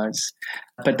I was.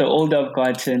 But the older I've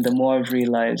gotten, the more I've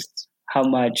realized how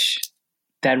much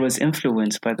that was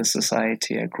influenced by the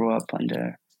society I grew up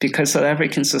under. Because South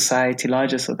African society,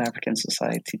 larger South African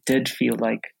society, did feel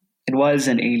like it was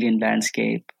an alien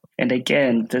landscape. And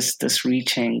again, this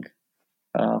reaching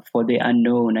for the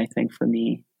unknown, I think for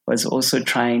me, was also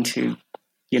trying to,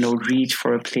 reach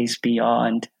for a place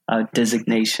beyond our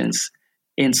designations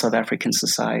in South African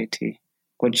society,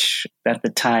 which at the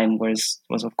time was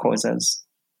of course as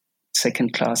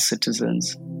second-class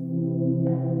citizens.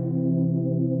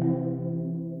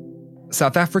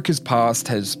 South Africa's past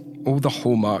has all the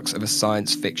hallmarks of a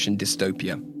science fiction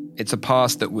dystopia. It's a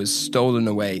past that was stolen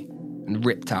away and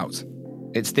ripped out.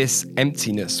 It's this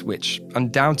emptiness which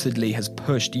undoubtedly has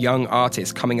pushed young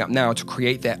artists coming up now to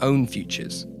create their own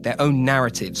futures, their own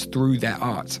narratives through their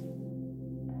art.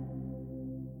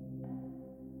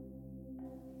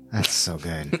 That's so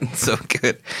good. So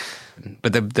good.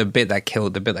 But the bit that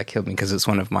killed me, because it's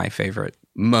one of my favorite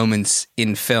moments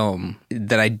in film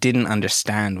that I didn't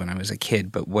understand when I was a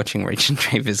kid, but watching Rachel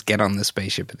Travis get on the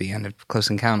spaceship at the end of Close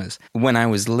Encounters. When I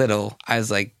was little, I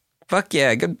was like, fuck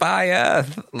yeah, goodbye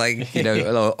Earth.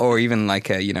 Or even like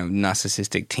a,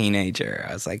 narcissistic teenager.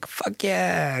 I was like, fuck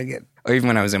yeah. Or even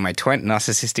when I was in my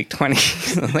narcissistic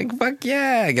 20s, I was like, fuck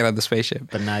yeah, I get on the spaceship.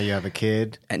 But now you have a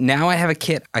kid. And now I have a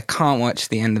kid. I can't watch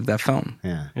the end of that film.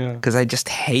 Yeah. Because I just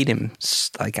hate him.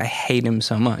 I hate him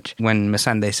so much. When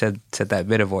Masande said that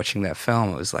bit of watching that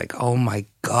film, it was like, oh my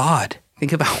God.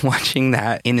 Think about watching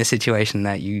that in a situation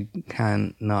that you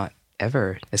cannot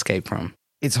ever escape from.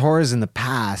 It's horrors in the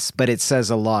past, but it says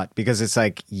a lot because it's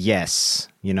like, yes,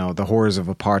 the horrors of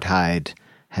apartheid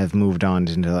have moved on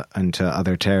into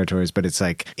other territories, but it's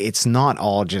like, it's not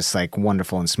all just like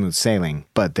wonderful and smooth sailing,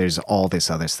 but there's all this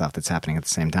other stuff that's happening at the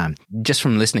same time. Just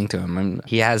from listening to him,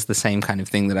 he has the same kind of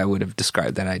thing that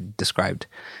I described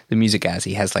the music as.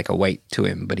 He has like a weight to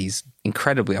him, but he's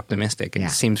incredibly optimistic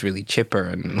and seems really chipper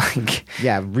and like...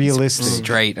 Yeah, realistic.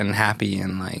 Straight and happy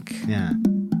and like... Yeah.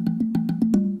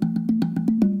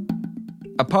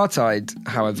 Apartheid,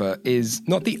 however, is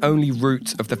not the only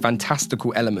root of the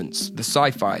fantastical elements, the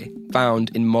sci-fi,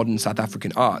 found in modern South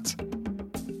African art.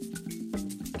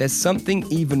 There's something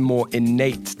even more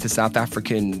innate to South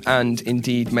African, and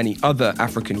indeed many other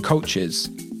African cultures,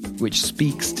 which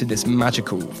speaks to this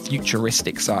magical,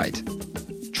 futuristic side.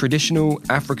 Traditional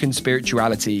African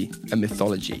spirituality and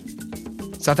mythology.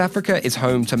 South Africa is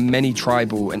home to many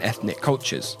tribal and ethnic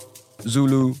cultures.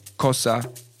 Zulu, Xhosa,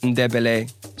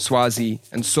 Ndebele, Swazi,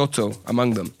 and Soto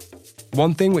among them.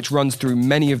 One thing which runs through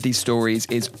many of these stories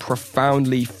is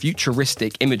profoundly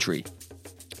futuristic imagery.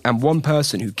 And one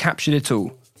person who captured it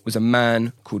all was a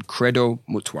man called Credo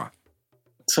Mutwa.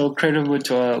 So Credo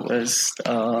Mutwa was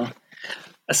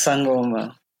A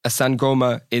sangoma. A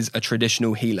sangoma is a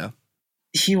traditional healer.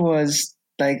 He was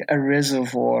like a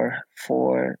reservoir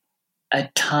for a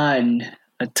ton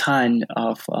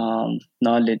of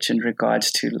knowledge in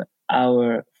regards to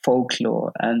our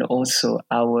folklore and also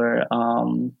our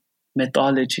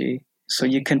mythology. So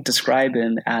you can describe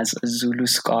him as a Zulu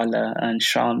scholar and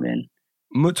shaman.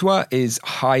 Mutwa is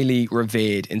highly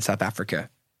revered in South Africa,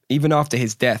 even after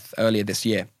his death earlier this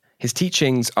year. His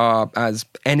teachings are as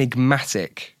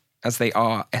enigmatic as they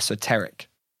are esoteric.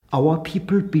 Our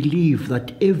people believe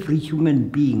that every human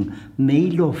being,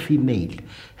 male or female,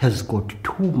 has got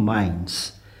two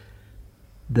minds,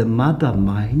 the mother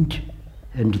mind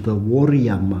and the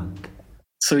warrior mind.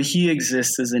 So he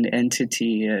exists as an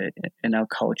entity in our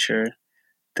culture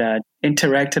that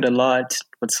interacted a lot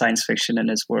with science fiction in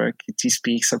his work. He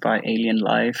speaks about alien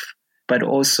life, but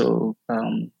also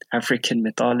African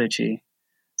mythology.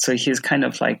 So he's kind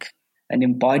of like an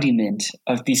embodiment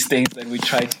of these things that we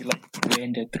try to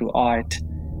render through art.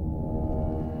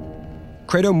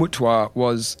 Credo Mutwa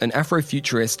was an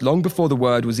Afrofuturist long before the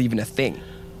word was even a thing.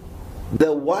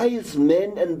 The wise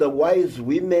men and the wise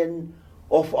women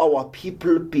of our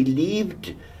people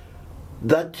believed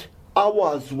that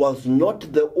ours was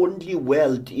not the only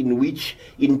world in which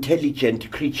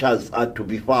intelligent creatures are to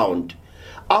be found.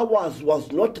 Ours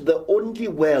was not the only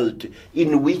world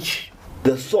in which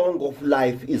the song of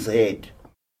life is heard.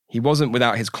 He wasn't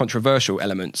without his controversial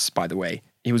elements, by the way.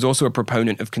 He was also a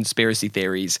proponent of conspiracy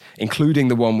theories, including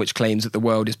the one which claims that the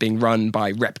world is being run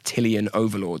by reptilian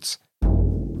overlords.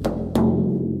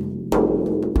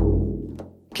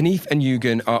 Knief and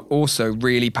Eugen are also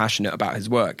really passionate about his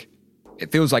work.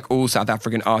 It feels like all South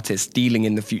African artists dealing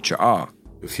in the future are.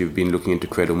 If you've been looking into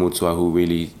Credo Mutwa, who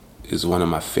really is one of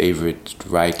my favorite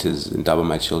writers in Double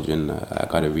My Children, I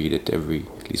gotta read it at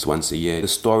least once a year. The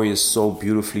story is so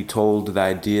beautifully told, the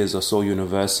ideas are so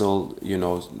universal,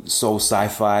 so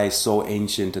sci-fi, so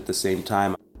ancient at the same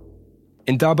time.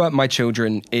 Indaba My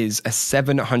Children is a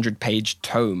 700-page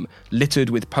tome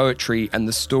littered with poetry and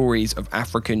the stories of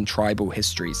African tribal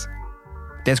histories.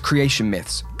 There's creation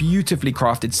myths, beautifully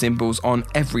crafted symbols on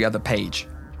every other page,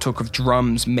 talk of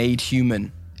drums made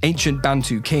human, ancient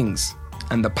Bantu kings,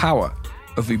 and the power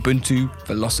of Ubuntu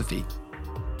philosophy.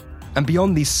 And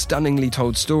beyond these stunningly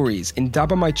told stories,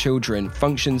 Indaba My Children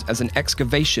functions as an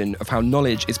excavation of how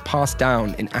knowledge is passed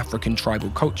down in African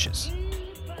tribal cultures.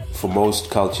 For most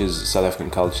cultures, South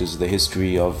African cultures, the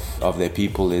history of their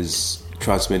people is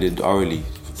transmitted orally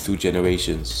through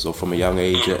generations. So from a young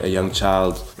age, a young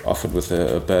child, often with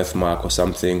a birthmark or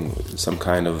something, some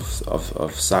kind of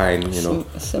sign,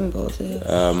 symbols,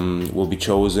 yes. Will be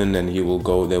chosen, and they will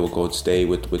go stay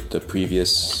with the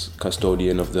previous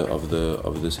custodian of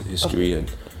the history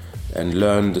and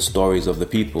learn the stories of the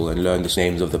people and learn the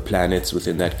names of the planets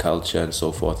within that culture and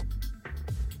so forth.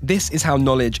 This is how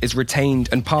knowledge is retained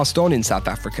and passed on in South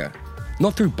Africa,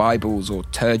 not through Bibles or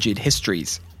turgid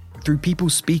histories, through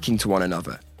people speaking to one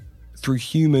another, through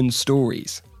human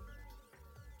stories.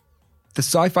 The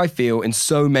sci-fi feel in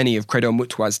so many of Credo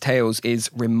Mutwa's tales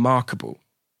is remarkable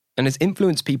and has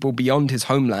influenced people beyond his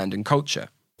homeland and culture.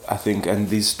 I think, and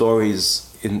these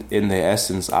stories in their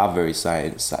essence are very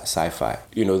sci-fi.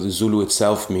 The Zulu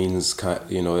itself means, Sky.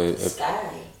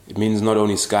 It means not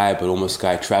only sky, but almost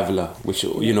sky traveler, which,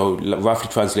 roughly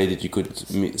translated, you could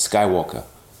Skywalker.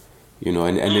 And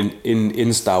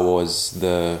in Star Wars,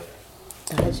 they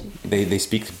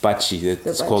speak Bachi.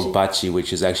 It's called Bachi,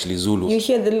 which is actually Zulu. You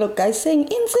hear the little guy saying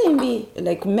Insimbi,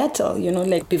 like metal,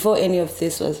 like before any of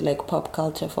this was like pop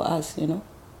culture for us,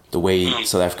 The way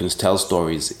South Africans tell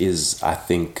stories is, I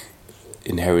think,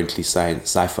 inherently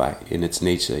sci-fi in its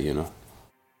nature,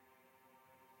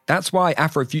 That's why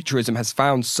Afrofuturism has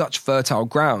found such fertile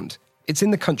ground. It's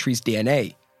in the country's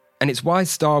DNA. And it's why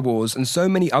Star Wars and so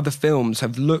many other films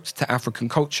have looked to African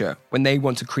culture when they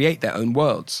want to create their own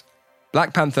worlds.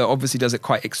 Black Panther obviously does it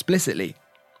quite explicitly.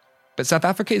 But South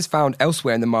Africa is found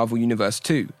elsewhere in the Marvel universe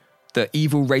too. The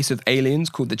evil race of aliens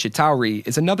called the Chitauri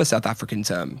is another South African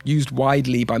term, used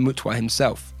widely by Mutwa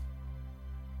himself.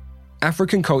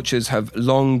 African cultures have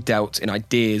long dealt in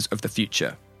ideas of the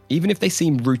future, even if they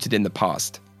seem rooted in the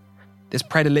past. This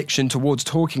predilection towards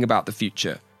talking about the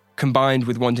future, combined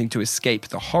with wanting to escape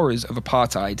the horrors of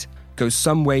apartheid, goes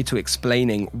some way to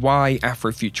explaining why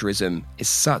Afrofuturism is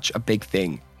such a big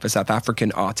thing for South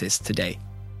African artists today.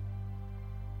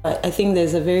 I think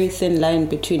there's a very thin line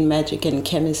between magic and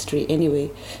chemistry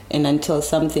anyway, and until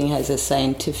something has a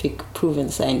proven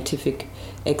scientific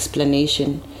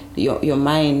explanation, your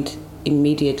mind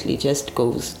immediately just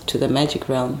goes to the magic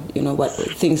realm.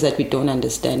 Things that we don't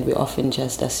understand, we often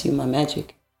just assume are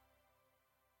magic.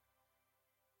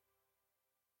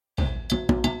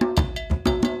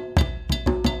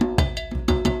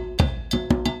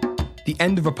 The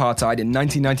end of apartheid in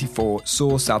 1994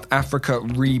 saw South Africa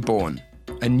reborn,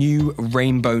 a new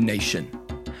rainbow nation.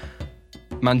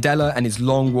 Mandela and his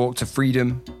long walk to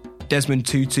freedom, Desmond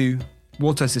Tutu,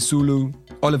 Walter Sisulu,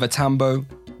 Oliver Tambo,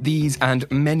 these and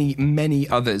many, many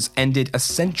others ended a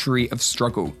century of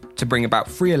struggle to bring about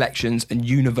free elections and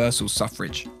universal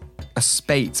suffrage. A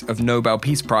spate of Nobel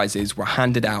Peace Prizes were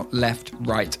handed out left,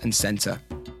 right, and centre.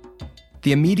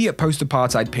 The immediate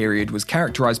post-apartheid period was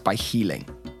characterised by healing,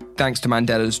 thanks to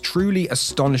Mandela's truly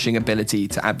astonishing ability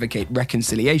to advocate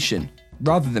reconciliation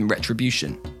rather than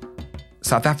retribution.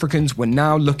 South Africans were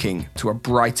now looking to a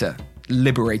brighter,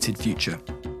 liberated future.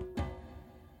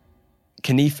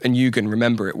 Kanief and Eugen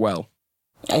remember it well.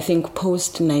 I think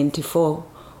post-94,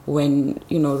 when,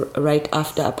 right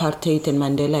after apartheid and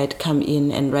Mandela had come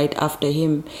in, and right after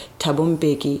him, Thabo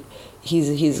Mbeki,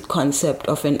 his concept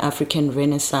of an African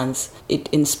Renaissance, it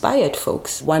inspired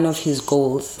folks. One of his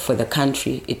goals for the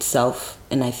country itself,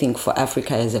 and I think for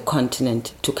Africa as a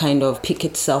continent, to kind of pick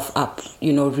itself up,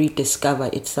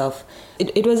 rediscover itself.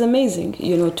 It was amazing,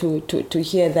 to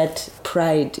hear that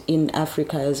pride in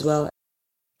Africa as well.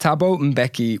 Thabo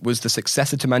Mbeki was the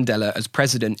successor to Mandela as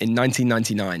president in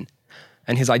 1999,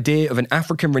 and his idea of an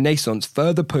African Renaissance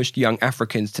further pushed young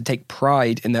Africans to take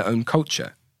pride in their own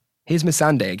culture. Here's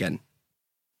Msande again.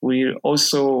 We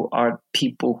also are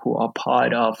people who are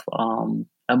part of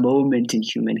a moment in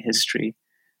human history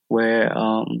where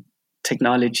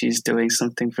technology is doing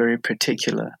something very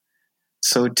particular.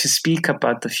 So to speak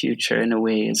about the future in a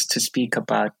way is to speak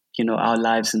about, our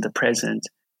lives in the present.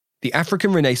 The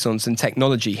African Renaissance and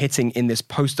technology hitting in this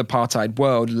post-apartheid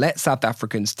world let South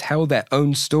Africans tell their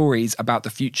own stories about the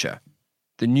future.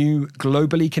 The new,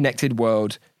 globally connected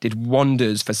world did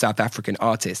wonders for South African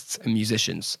artists and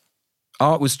musicians.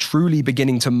 Art was truly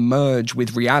beginning to merge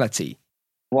with reality.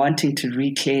 Wanting to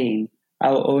reclaim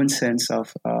our own sense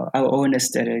of our own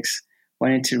aesthetics,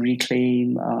 wanting to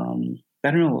reclaim,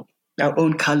 our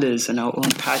own colors and our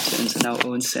own patterns and our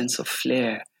own sense of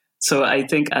flair. So I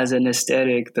think as an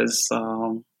aesthetic,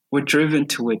 we're driven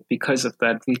to it because of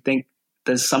that. We think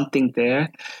there's something there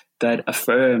that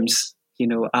affirms,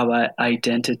 our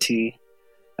identity.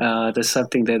 There's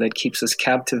something there that keeps us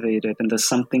captivated, and there's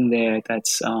something there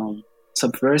that's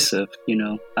subversive,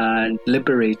 and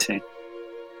liberating.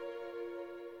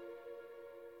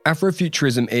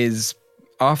 Afrofuturism is,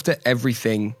 after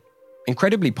everything,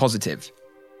 incredibly positive.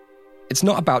 It's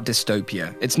not about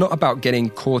dystopia. It's not about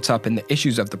getting caught up in the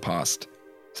issues of the past.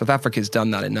 South Africa's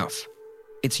done that enough.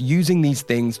 It's using these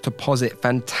things to posit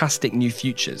fantastic new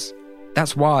futures.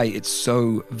 That's why it's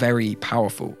so very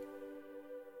powerful.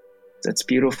 It's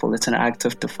beautiful. It's an act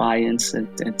of defiance.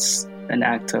 It's an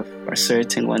act of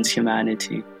asserting one's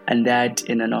humanity. And that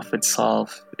in and of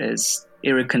itself is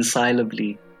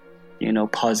irreconcilably,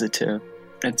 positive.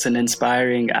 It's an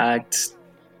inspiring act.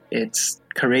 It's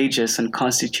courageous and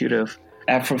constitutive.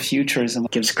 Afrofuturism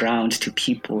gives ground to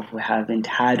people who haven't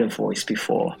had a voice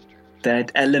before.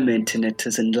 That element in it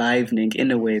is enlivening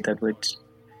in a way that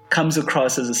comes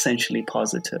across as essentially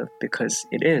positive, because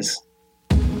it is.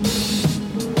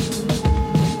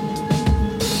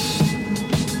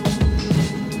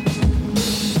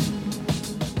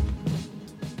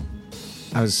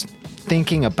 I was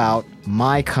thinking about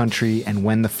my country and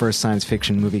when the first science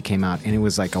fiction movie came out, and it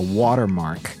was like a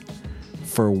watermark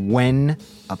for when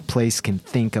a place can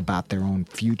think about their own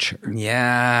future.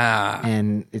 Yeah.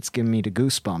 And it's giving me the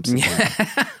goosebumps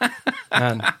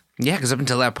again. Yeah, because up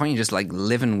until that point, you're just like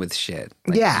living with shit.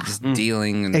 Like, yeah. You're just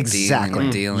dealing and exactly. dealing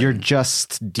and dealing. You're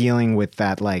just dealing with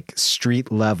that like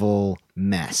street level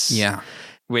mess. Yeah.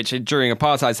 Which during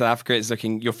apartheid South Africa is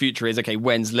looking, your future is, okay,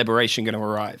 when's liberation going to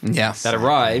arrive? Yeah. That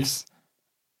arrives,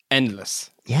 endless.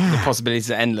 Yeah. The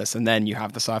possibilities are endless. And then you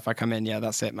have the sci-fi come in. Yeah,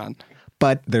 that's it, man.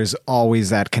 But there's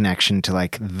always that connection to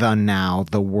like the now,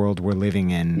 the world we're living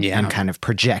in, and kind of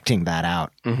projecting that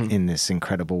out in this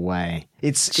incredible way.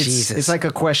 It's like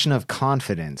a question of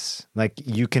confidence. Like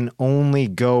you can only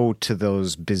go to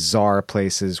those bizarre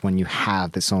places when you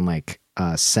have this own like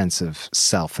sense of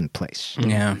self and place.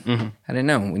 Yeah. Mm-hmm. I don't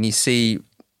know. When you see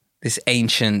this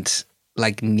ancient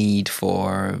like need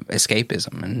for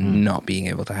escapism and not being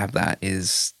able to have that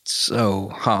is so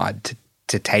hard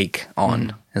to take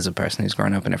on as a person who's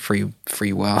grown up in a free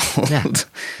world. Yeah.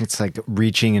 It's like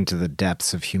reaching into the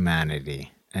depths of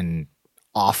humanity and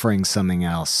offering something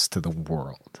else to the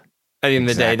world. At the end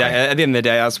of the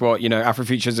day, that's what,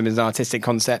 Afrofuturism is an artistic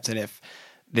concept, and if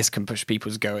this can push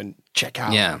people to go and check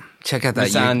out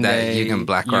that Eugen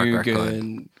Black Rock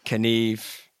record.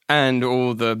 Kanief, and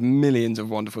all the millions of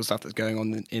wonderful stuff that's going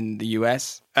on in the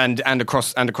US and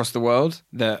across the world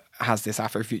that has this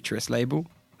Afrofuturist label.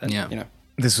 And,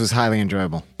 This was highly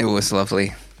enjoyable. It was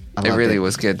lovely. I It loved really it.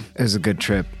 was good. It was a good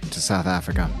trip to South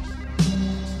Africa.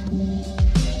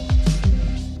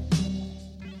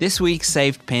 This week's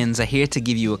Saved Pins are here to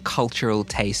give you a cultural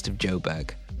taste of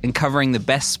Joburg, uncovering the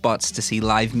best spots to see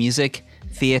live music,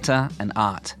 theatre and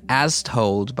art, as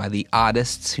told by the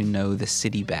artists who know the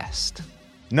city best.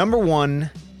 Number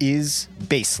 1 is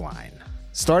Baseline.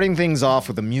 Starting things off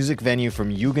with a music venue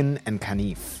from Yugen and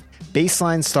Kanif.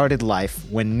 Baseline started life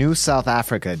when New South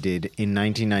Africa did in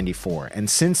 1994, and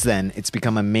since then, it's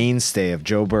become a mainstay of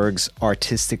Joburg's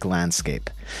artistic landscape.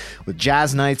 With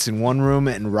jazz nights in one room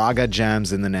and raga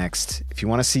jams in the next, if you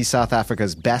want to see South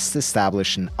Africa's best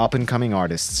established and up-and-coming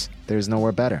artists, there's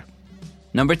nowhere better.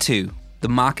 Number 2, the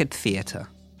Market Theatre.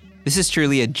 This is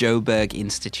truly a Joburg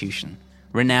institution,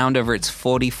 renowned over its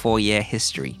 44-year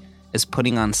history as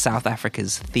putting on South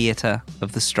Africa's theatre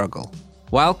of the struggle.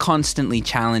 While constantly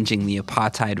challenging the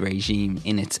apartheid regime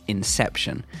in its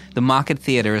inception, the Market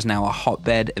Theatre is now a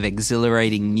hotbed of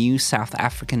exhilarating new South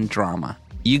African drama.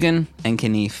 Yugen and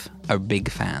Kanif are big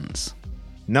fans.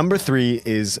 Number 3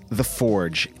 is The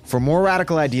Forge. For more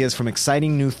radical ideas from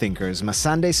exciting new thinkers,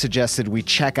 Masande suggested we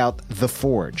check out The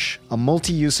Forge, a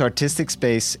multi-use artistic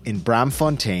space in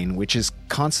Braamfontein, which is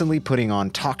constantly putting on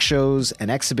talk shows and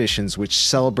exhibitions which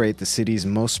celebrate the city's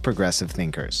most progressive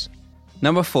thinkers.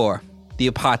 Number 4, the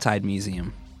Apartheid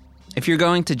Museum. If you're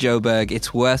going to Joburg,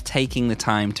 it's worth taking the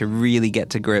time to really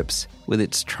get to grips with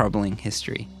its troubling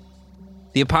history.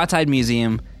 The Apartheid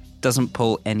Museum doesn't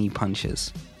pull any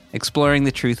punches, exploring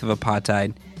the truth of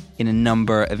apartheid in a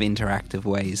number of interactive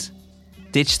ways.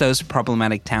 Ditch those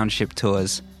problematic township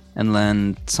tours and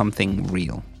learn something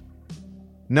real.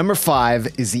 Number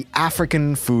 5 is the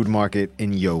African Food Market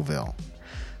in Yeoville.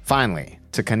 Finally,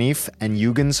 to Kanif and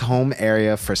Yugen's home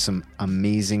area for some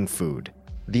amazing food.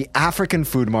 The African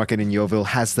Food Market in Yeoville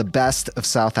has the best of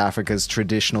South Africa's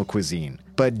traditional cuisine.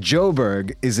 But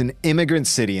Joburg is an immigrant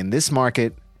city, and this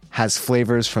market has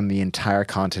flavors from the entire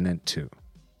continent too.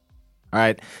 All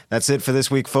right, that's it for this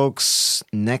week, folks.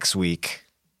 Next week,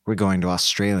 we're going to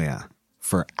Australia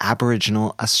for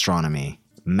Aboriginal astronomy,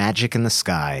 magic in the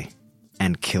sky,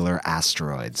 and killer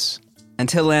asteroids.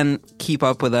 Until then, keep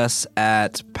up with us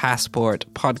at Passport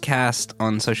Podcast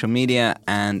on social media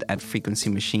and at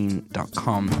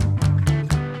frequencymachine.com.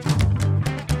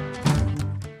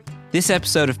 This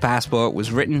episode of Passport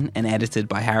was written and edited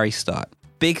by Harry Stott.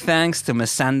 Big thanks to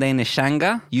Masande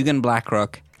Nishanga, Yugen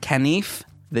Blackrock, Kanif,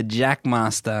 the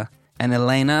Jackmaster, and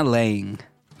Elena Laying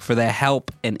for their help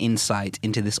and insight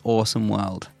into this awesome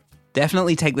world.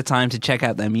 Definitely take the time to check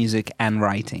out their music and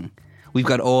writing. We've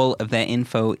got all of their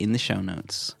info in the show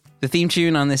notes. The theme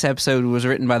tune on this episode was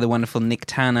written by the wonderful Nick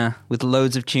Tanner, with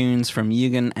loads of tunes from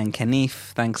Yugen and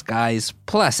Kanif, thanks guys,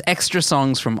 plus extra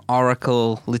songs from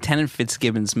Oracle, Lieutenant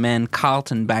Fitzgibbon's Men,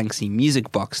 Carlton Banksy,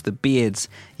 Music Box, The Beards,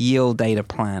 Ye Olde Data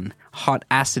Plan, Hot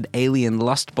Acid Alien,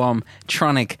 Lost Bomb,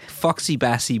 Tronic, Foxy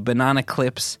Bassy, Banana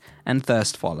Clips, and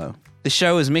Thirst Follow. The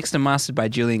show is mixed and mastered by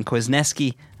Julian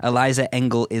Kwasniewski. Eliza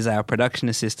Engel is our production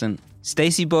assistant.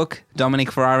 Stacey Book,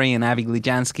 Dominic Ferrari, and Avi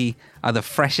Glijansky are the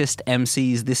freshest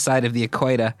MCs this side of the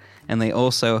equator, and they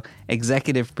also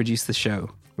executive produce the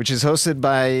show. Which is hosted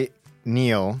by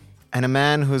Neil, and a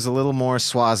man who's a little more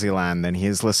Swaziland than he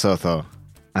is Lesotho,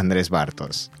 Andres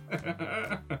Bartos.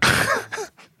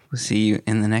 We'll see you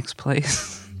in the next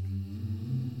place.